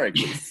 don't worry,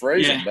 because it was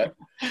freezing. But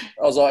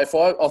I was like, I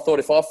thought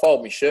if I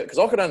fold my shirt, because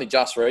I could only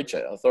just reach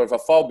it, I thought if I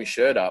fold my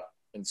shirt up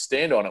and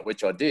stand on it,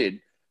 which I did,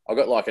 I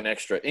got like an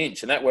extra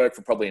inch. And that worked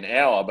for probably an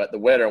hour, but the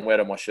wetter and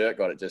wetter my shirt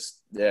got, it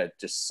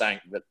just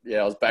sank. But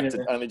I was back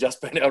to only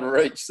just being able to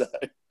reach. So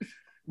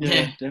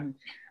yeah, definitely.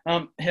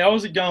 How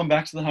was it going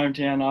back to the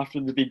hometown after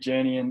the big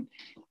journey? And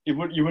you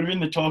would have been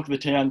the talk of the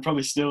town,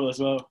 probably still as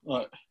well.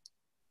 Like,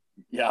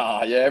 Yeah,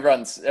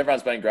 everyone's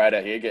been great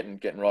out here, getting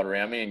right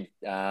around me,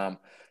 and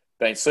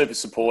been super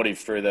supportive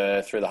through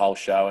the whole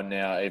show. And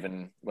now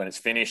even when it's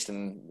finished,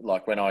 and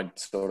like when I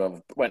sort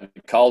of went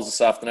to Coles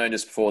this afternoon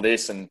just before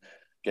this, and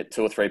get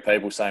 2 or 3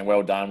 people saying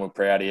well done, we're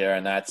proud of you,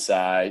 and that's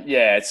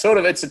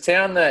it's a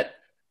town that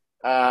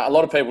a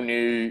lot of people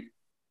knew,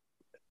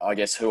 I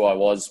guess, who I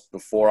was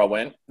before I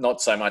went.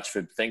 Not so much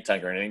for Think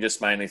Tank or anything,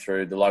 just mainly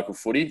through the local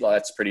footy.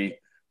 Like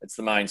it's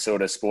the main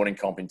sort of sporting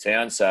comp in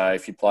town. So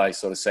if you play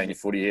sort of senior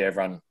footy here,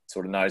 everyone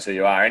sort of knows who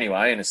you are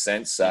anyway, in a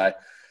sense. So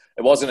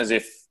it wasn't as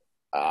if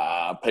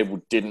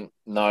people didn't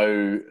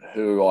know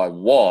who I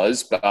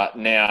was, but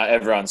now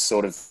everyone's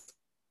sort of,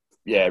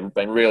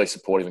 been really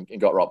supportive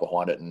and got right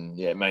behind it. And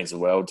it means the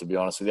world, to be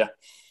honest with you.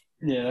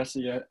 Yeah, that's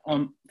it.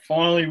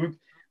 Finally,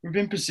 we've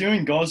been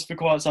pursuing Goz for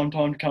quite some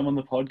time to come on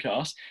the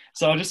podcast.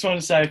 So I just want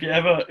to say, if you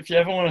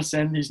ever want to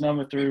send his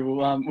number through,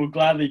 we'll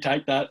gladly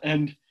take that.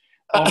 And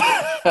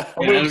I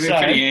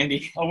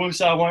will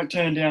say I won't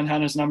turn down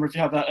Hannah's number if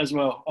you have that as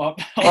well.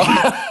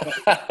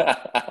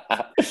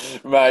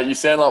 Mate, you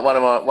sound like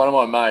one of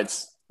my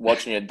mates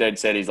watching it dead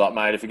set. He's like,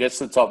 mate, if it gets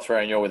to the top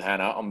 3 and you're with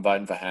Hannah, I'm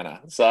voting for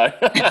Hannah. So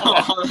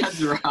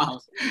that's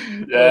rough.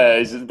 Yeah,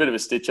 he's a bit of a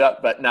stitch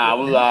up, but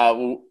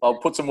I'll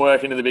put some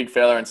work into the big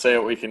fella and see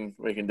what we can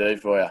do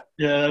for you.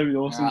 Yeah, that'd be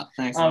awesome. Right,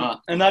 thanks a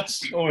lot. And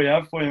that's all we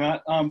have for you,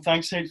 Matt.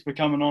 Thanks heaps for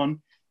coming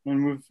on,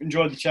 and we've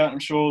enjoyed the chat. I'm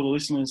sure all the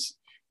listeners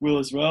will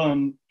as well,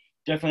 and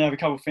definitely have a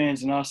couple of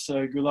fans in us,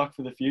 so good luck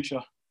for the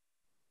future.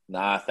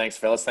 Nah, thanks,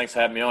 fellas. Thanks for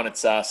having me on.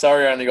 It's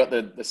sorry I only got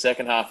the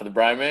second half of the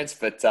bromance,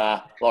 but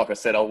like I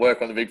said, I'll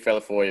work on the big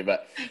fella for you.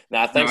 But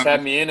thanks for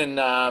having me in,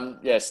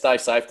 and stay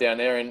safe down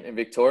there in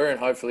Victoria, and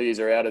hopefully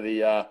you're out of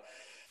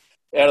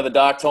the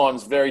dark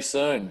times very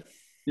soon.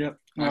 Yep.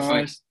 No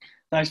worries.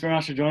 Thanks very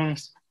much for joining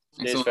us.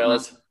 Cheers,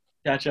 fellas.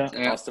 Catch up.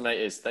 Nice to meet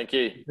you. Thank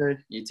you.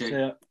 You too. See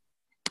ya.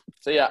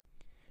 See ya.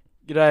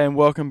 G'day and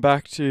welcome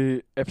back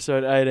to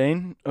episode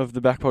 18 of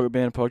the Back Pocket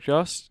Banner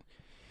podcast.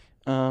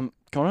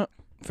 Connor,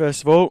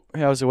 first of all,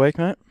 how was the week,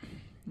 mate?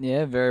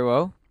 Yeah, very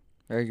well.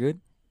 Very good.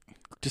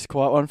 Just a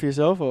quiet one for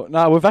yourself? Or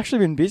no, we've actually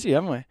been busy,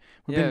 haven't we?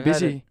 We've been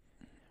busy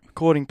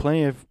recording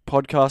plenty of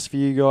podcasts for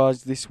you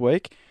guys this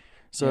week.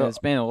 So yeah, it's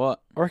been a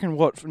lot. I reckon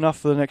enough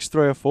for the next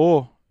 3 or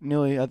 4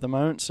 nearly at the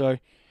moment. So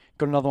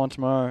got another one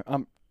tomorrow.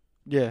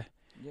 Yeah.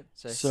 Yep.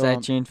 So stay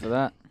tuned for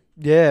that.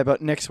 Yeah,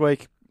 but next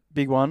week,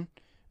 big one.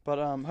 But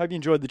hope you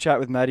enjoyed the chat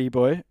with Matty,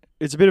 boy.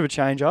 It's a bit of a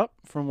change up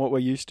from what we're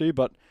used to,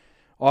 but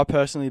I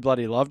personally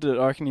bloody loved it.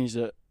 I reckon he's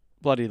a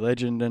bloody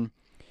legend, and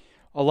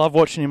I love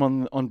watching him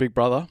on Big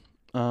Brother.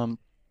 And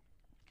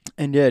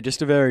yeah,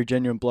 just a very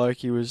genuine bloke.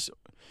 He was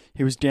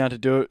down to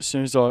do it as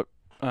soon as I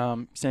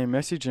sent him a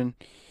message, and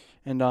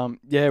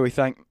yeah, we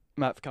thank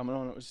Matt for coming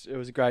on. It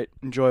was a great,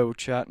 enjoyable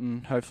chat,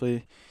 and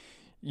hopefully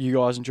you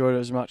guys enjoyed it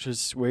as much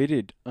as we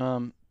did.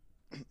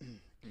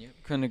 Yep.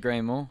 Couldn't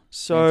agree more.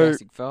 So,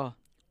 fantastic fella.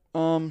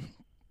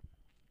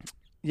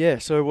 Yeah.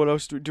 So what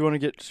else do you want to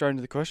get straight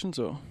into the questions,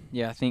 or?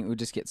 Yeah, I think we'll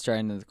just get straight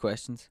into the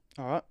questions.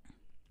 All right.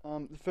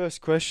 The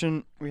first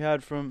question we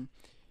had from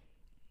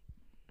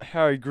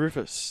Harry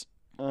Griffiths.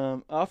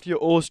 After your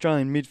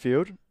All-Australian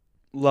midfield,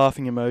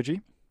 laughing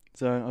emoji.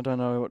 So I don't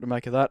know what to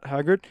make of that,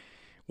 Hagrid.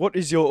 What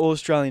is your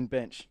All-Australian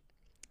bench?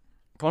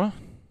 Connor?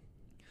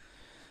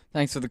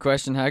 Thanks for the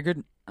question,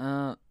 Hagrid.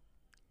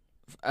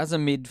 As a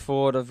mid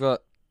forward, I've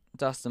got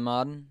Dustin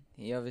Martin.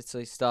 He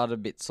obviously started a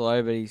bit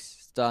slow, but he's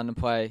starting to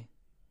play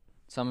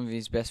some of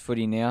his best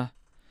footy now.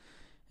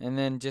 And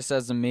then just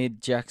as a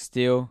mid, Jack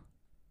Steele.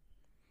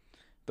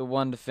 The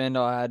one defender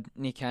I had,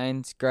 Nick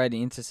Haynes, great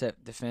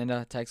intercept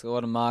defender, takes a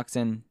lot of marks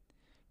and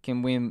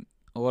can win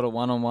a lot of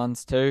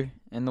one-on-ones too.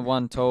 And the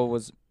one tall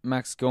was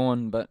Max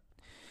Gawn, but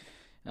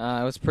it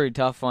was a pretty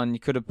tough one. You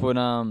could have put,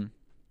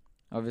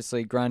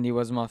 obviously Grundy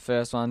was my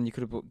first one. You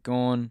could have put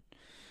Gawn,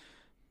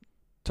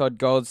 Todd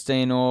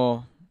Goldstein,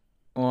 or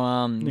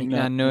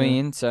Nick Nui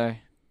in, so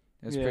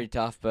it was pretty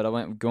tough, but I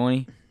went with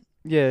Gawny.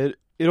 Yeah,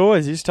 it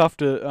always is tough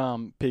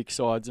to pick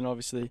sides, and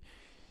obviously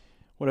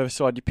whatever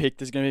side you pick,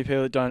 there's going to be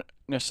people that don't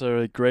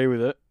necessarily agree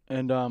with it,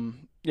 and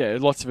yeah,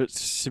 lots of it's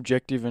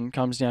subjective and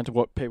comes down to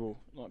what people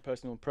like,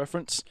 personal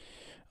preference.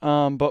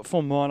 But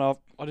for mine, I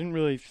didn't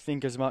really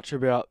think as much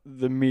about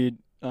the mid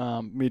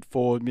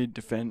forward, mid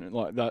defend,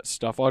 like that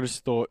stuff. I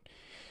just thought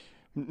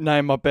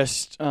name my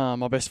best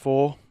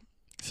four.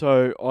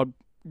 So I'd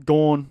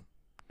gone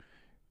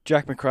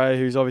Jack McRae,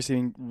 who's obviously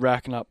been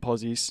racking up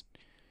posies.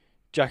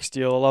 Jack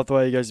Steele, I love the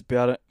way he goes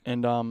about it,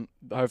 and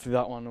hopefully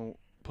that one will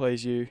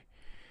please you,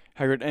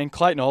 Hagrid. And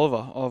Clayton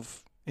Oliver,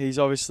 he's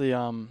obviously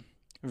a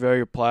very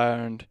good player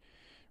and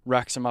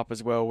racks them up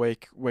as well,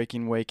 week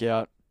in, week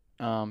out.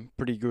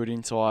 Pretty good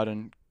inside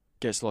and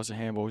gets lots of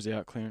handballs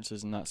out,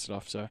 clearances and that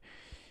stuff. So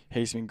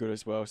he's been good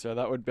as well. So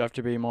that would have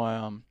to be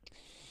my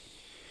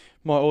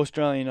my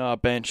All-Australian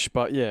bench.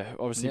 But yeah,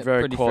 obviously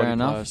very quality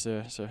players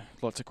there. So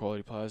lots of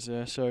quality players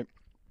there. So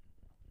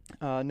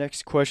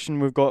next question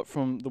we've got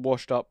from the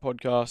Washed Up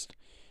podcast.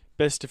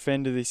 Best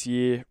defender this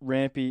year,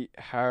 Rampy,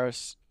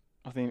 Harris,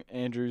 I think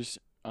Andrews,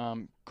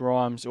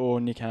 Grimes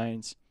or Nick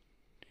Haynes.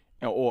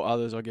 Or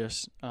others, I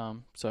guess.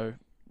 So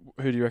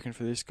who do you reckon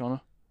for this,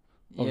 Connor?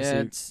 Obviously.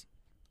 Yeah, it's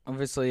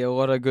obviously a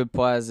lot of good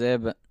players there,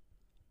 but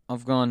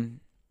I've gone,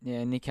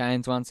 Nick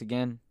Haynes once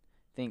again.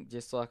 I think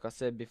just like I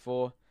said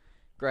before,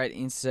 great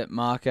intercept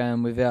marker,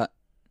 and without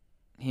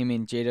him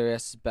in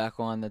GWS's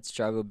backline, that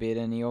struggled a bit,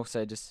 and he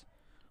also just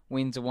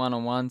wins the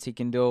one-on-ones. He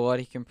can do a lot.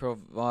 He can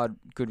provide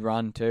good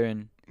run too,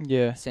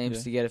 and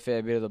seems to get a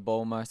fair bit of the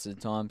ball most of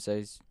the time.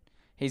 So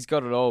he's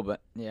got it all. But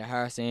yeah,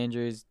 Harris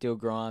Andrews, Dill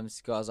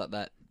Grimes, guys like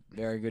that,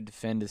 very good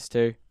defenders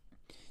too.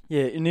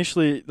 Yeah,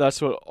 initially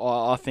that's what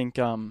I think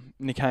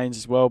Nick Haynes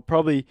as well.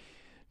 Probably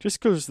just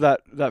because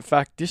that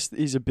fact, just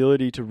his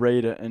ability to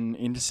read it and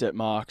intercept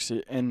marks.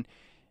 And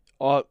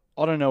I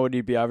don't know what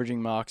he'd be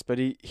averaging marks, but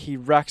he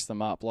racks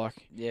them up.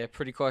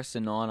 Pretty close to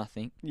 9, I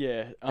think.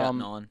 Yeah. About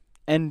 9.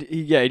 And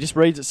he just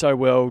reads it so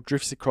well,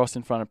 drifts across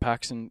in front of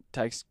packs and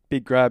takes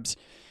big grabs.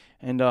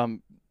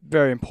 And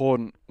very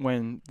important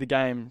when the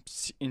game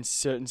in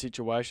certain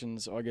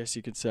situations, I guess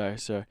you could say.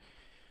 So...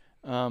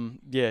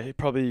 he'd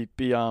probably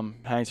be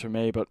Haynes for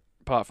me, but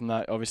apart from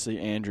that, obviously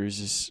Andrews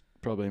is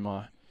probably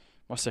my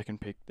second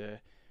pick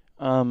there.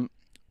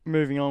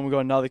 Moving on, we've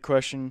got another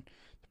question.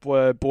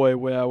 Boy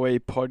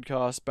Wowee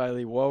podcast,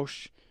 Bailey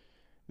Walsh.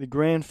 The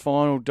grand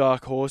final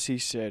dark horse, he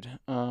said.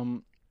 I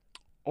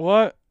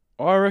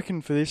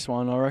reckon for this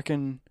one,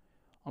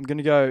 I'm going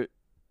to go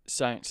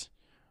Saints.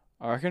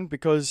 I reckon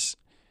because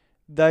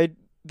they've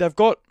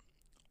got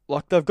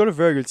a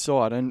very good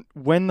side, and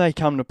when they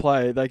come to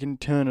play, they can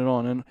turn it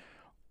on. And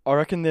I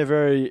reckon they're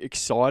very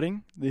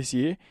exciting this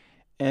year.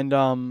 And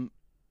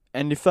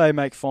if they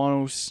make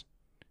finals,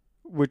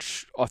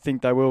 which I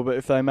think they will, but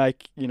if they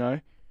make,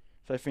 if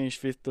they finish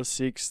 5th or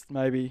 6th,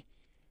 maybe,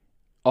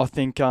 I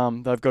think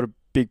they've got a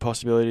big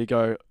possibility to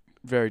go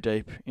very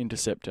deep into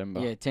September.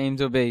 Yeah,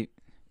 teams will be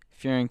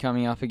fearing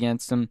coming up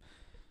against them.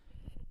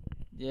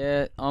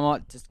 Yeah, I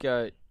might just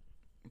go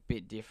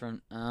bit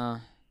different.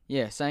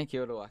 Yeah, St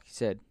Kilda, like you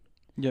said.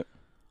 Yep.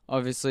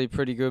 Obviously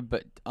pretty good,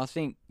 but I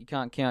think you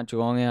can't count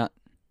Geelong out.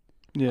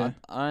 Yeah.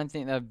 I don't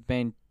think they've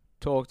been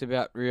talked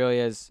about really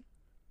as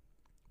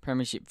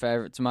premiership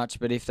favourites much,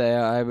 but if they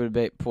are able to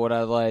beat Port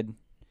Adelaide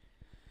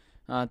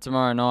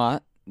tomorrow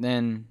night,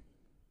 then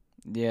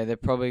yeah, they're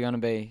probably going to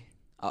be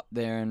up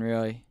there and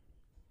really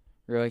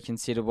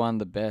considered one of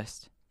the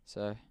best.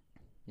 So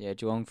yeah,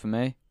 Geelong for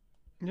me.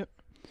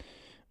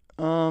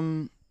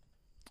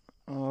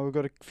 We've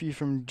got a few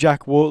from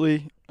Jack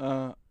Wortley.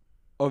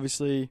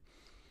 Obviously,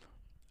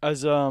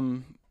 as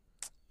on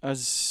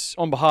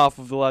behalf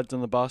of the lads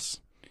on the bus,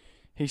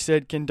 he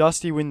said, "Can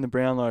Dusty win the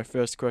Brownlow?"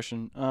 First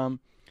question.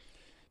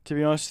 To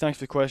be honest, thanks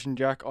for the question,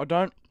 Jack. I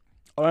don't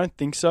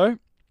think so.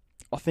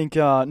 I think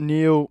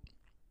Neil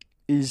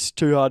is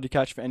too hard to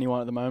catch for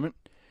anyone at the moment.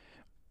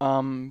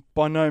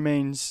 By no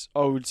means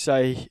I would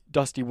say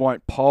Dusty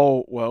won't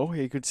poll well.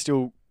 He could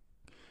still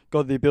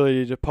got the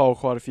ability to poll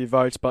quite a few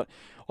votes, but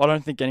I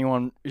don't think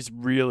anyone is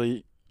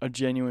really a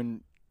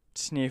genuine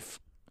sniff.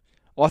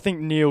 I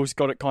think Neil's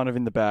got it kind of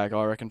in the bag,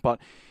 I reckon.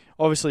 But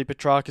obviously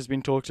Petrarca's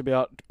been talked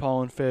about to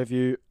poll in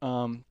Fairview.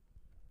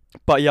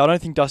 But yeah, I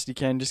don't think Dusty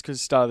can, just because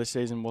the start of the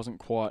season wasn't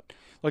quite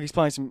like he's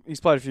played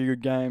a few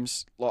good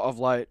games of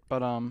late.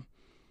 But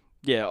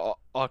yeah,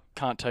 I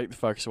can't take the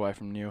focus away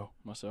from Neil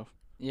myself.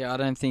 Yeah, I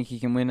don't think he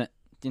can win it.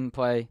 Didn't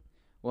play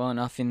well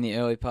enough in the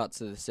early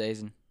parts of the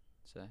season.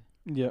 So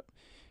yeah.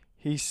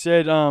 He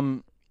said,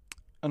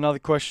 another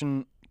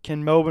question,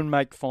 can Melbourne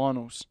make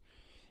finals?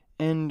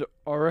 And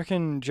I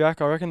reckon, Jack,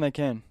 they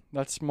can.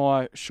 That's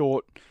my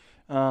short,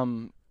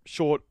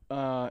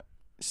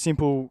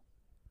 simple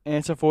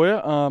answer for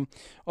you.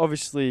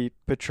 Obviously,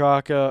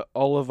 Petrarca,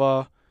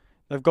 Oliver,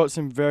 they've got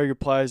some very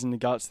good players in the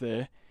guts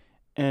there.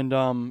 And,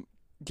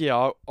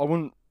 yeah, I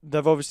wouldn't...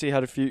 They've obviously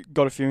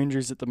got a few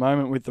injuries at the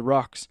moment with the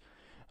rucks,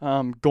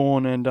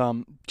 Gawn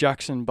and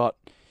Jackson, but...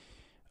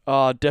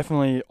 I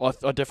definitely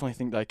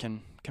think they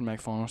can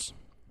make finals.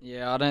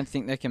 yeah, I don't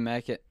think they can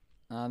make it.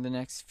 The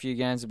next few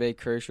games will be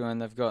crucial,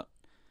 and they've got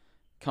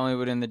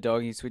Collingwood and the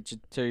Doggies, which are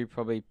two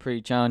probably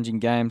pretty challenging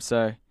games.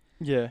 So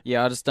Yeah,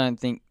 I just don't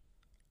think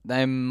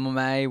they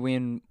may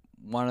win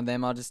one of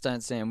them. I just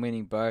don't see them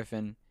winning both,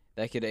 and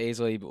they could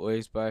easily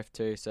lose both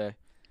too. So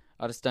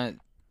I just don't.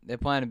 They're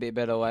playing a bit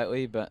better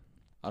lately, but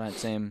I don't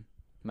see them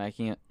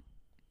making it.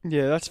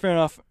 yeah, that's fair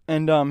enough.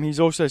 And he's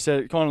also said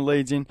it kind of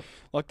leads in,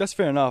 like that's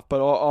fair enough.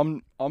 But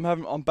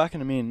I'm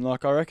backing him in.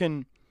 Like I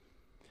reckon,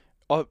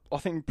 I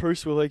think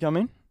Bruce will come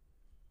in.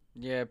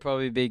 Yeah,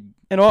 probably big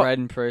And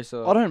Braden Pruce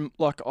or I reckon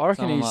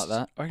someone he's like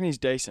that. I reckon he's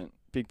decent,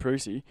 big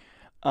Prusy. It's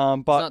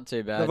But not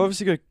too bad. they've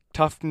obviously got a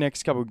tough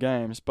next couple of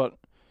games. But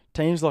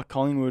teams like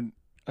Collingwood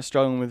are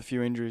struggling with a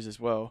few injuries as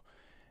well.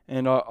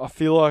 And I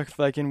feel like if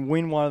they can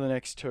win one of the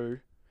next two,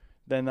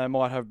 then they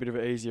might have a bit of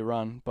an easier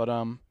run. But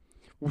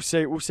we'll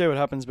see what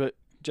happens. But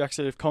Jack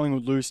said if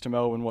Collingwood lose to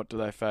Melbourne, what do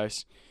they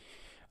face?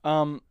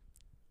 What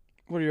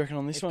do you reckon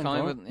on this If one?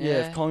 Collingwood- Connor?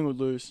 yeah. If Collingwood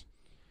lose.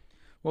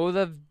 Well,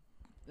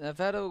 they've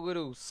had a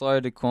little slow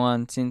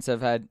decline since they've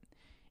had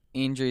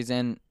injuries,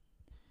 and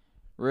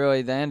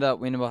really they ended up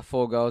winning by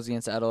 4 goals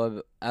against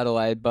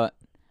Adelaide, but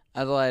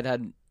Adelaide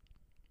had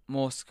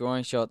more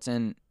scoring shots,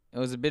 and it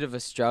was a bit of a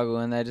struggle,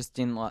 and they just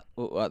didn't look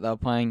like they were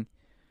playing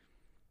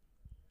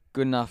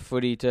good enough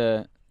footy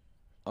to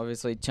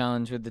obviously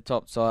challenge with the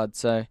top side.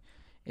 So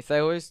if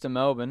they lose to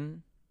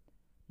Melbourne,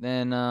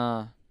 then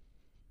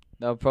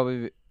they'll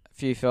probably a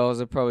few fellas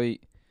will probably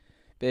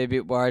be a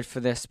bit worried for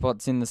their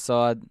spots in the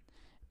side,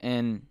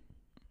 and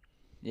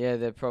yeah,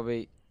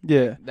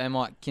 they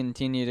might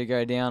continue to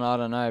go down. I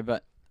don't know,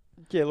 but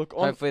Yeah, look,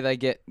 hopefully they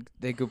get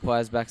their good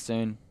players back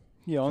soon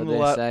on for the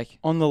their sake.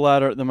 on the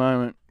ladder at the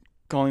moment,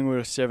 Collingwood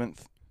are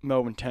 7th,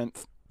 Melbourne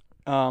 10th.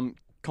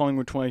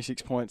 Collingwood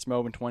 26 points,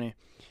 Melbourne 20.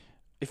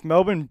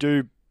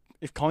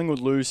 If Collingwood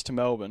lose to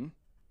Melbourne,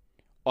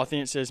 I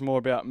think it says more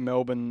about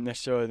Melbourne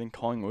necessarily than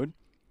Collingwood.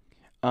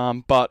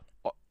 But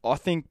I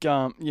think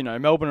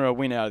Melbourne are a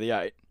win out of the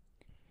 8.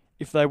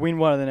 If they win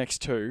one of the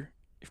next two,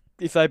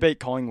 if they beat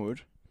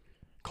Collingwood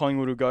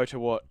will go to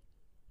what?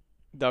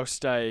 They'll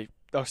stay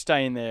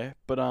in there,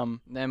 but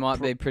They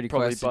might be pretty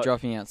probably, close to but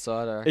dropping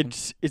outside, I reckon.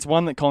 it's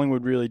one that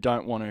Collingwood really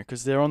don't want to,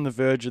 because they're on the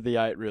verge of the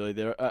 8. Really,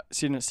 they're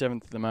sitting at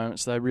 7th at the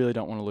moment, so they really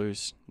don't want to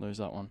lose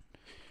that one.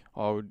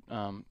 I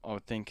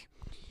would think.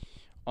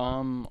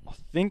 I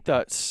think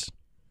that's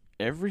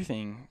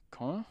everything,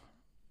 Connor.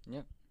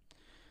 I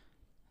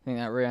think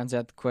that rounds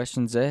out the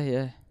questions there,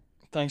 yeah.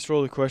 Thanks for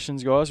all the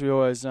questions, guys. We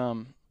always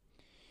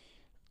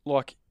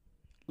like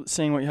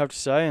seeing what you have to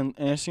say and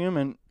answering them,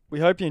 and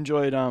we hope you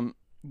enjoyed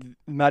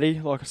Matty.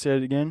 Like I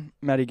said again,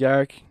 Matty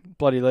Garrick,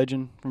 bloody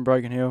legend from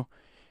Broken Hill.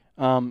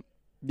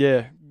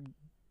 Yeah,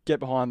 get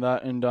behind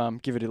that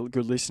and give it a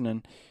good listen.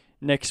 And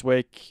next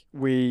week,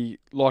 we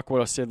like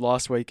what I said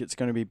last week. It's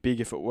going to be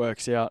big if it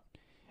works out.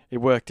 It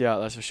worked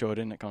out, that's for sure,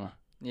 didn't it, Connor?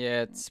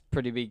 Yeah, it's a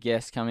pretty big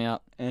guest coming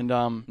up And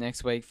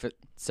next week,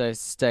 so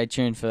stay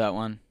tuned for that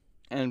one.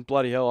 and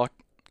bloody hell,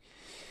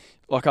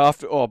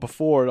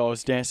 before it, I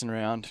was dancing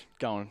around,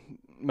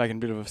 making a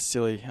bit of a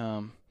silly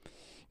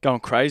going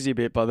crazy a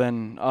bit. But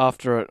then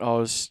after it,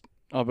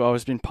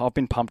 I've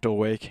been pumped all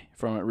week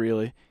from it.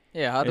 Really,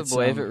 Yeah, hard to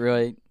believe it.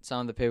 Really,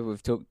 some of the people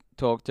we've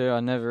talked to, I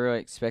never really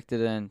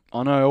expected it, and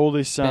I know all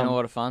this. it's been a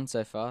lot of fun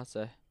so far.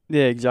 So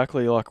Yeah,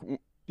 exactly. Like,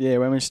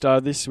 when we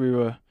started this, we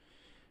were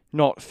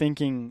not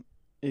thinking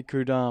it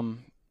could.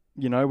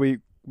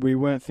 We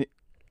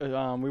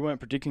weren't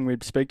predicting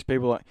we'd speak to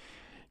people like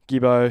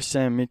Gibbo,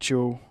 Sam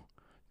Mitchell,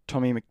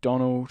 Tommy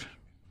McDonald,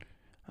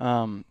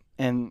 and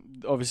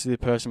obviously the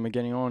person we're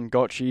getting on,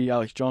 Gotchi,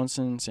 Alex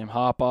Johnson, Sam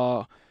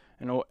Harper,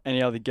 and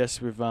any other guests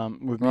we've Ryan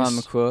missed.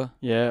 McClure.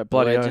 Yeah,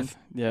 bloody legend. oath.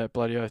 Yeah,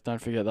 bloody oath.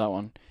 Don't forget that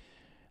one.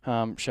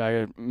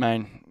 Shago,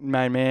 main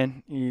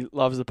man. He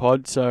loves the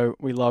pod, so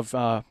we love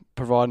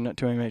providing it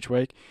to him each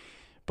week.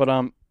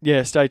 But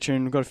stay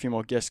tuned. We've got a few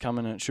more guests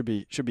coming, and it should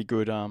be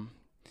good.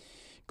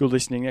 Good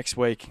listening next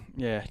week.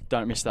 Yeah,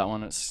 don't miss that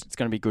one. It's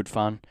going to be good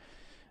fun.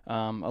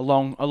 A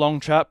long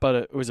chat, but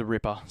it was a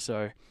ripper.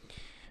 So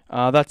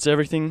that's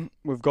everything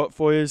we've got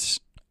for you.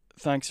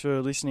 Thanks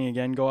for listening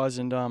again, guys,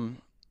 and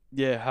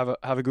have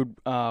a good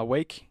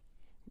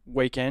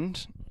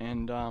weekend,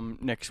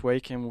 and next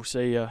week, and we'll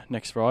see you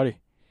next Friday.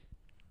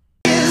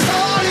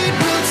 All it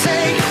will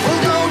take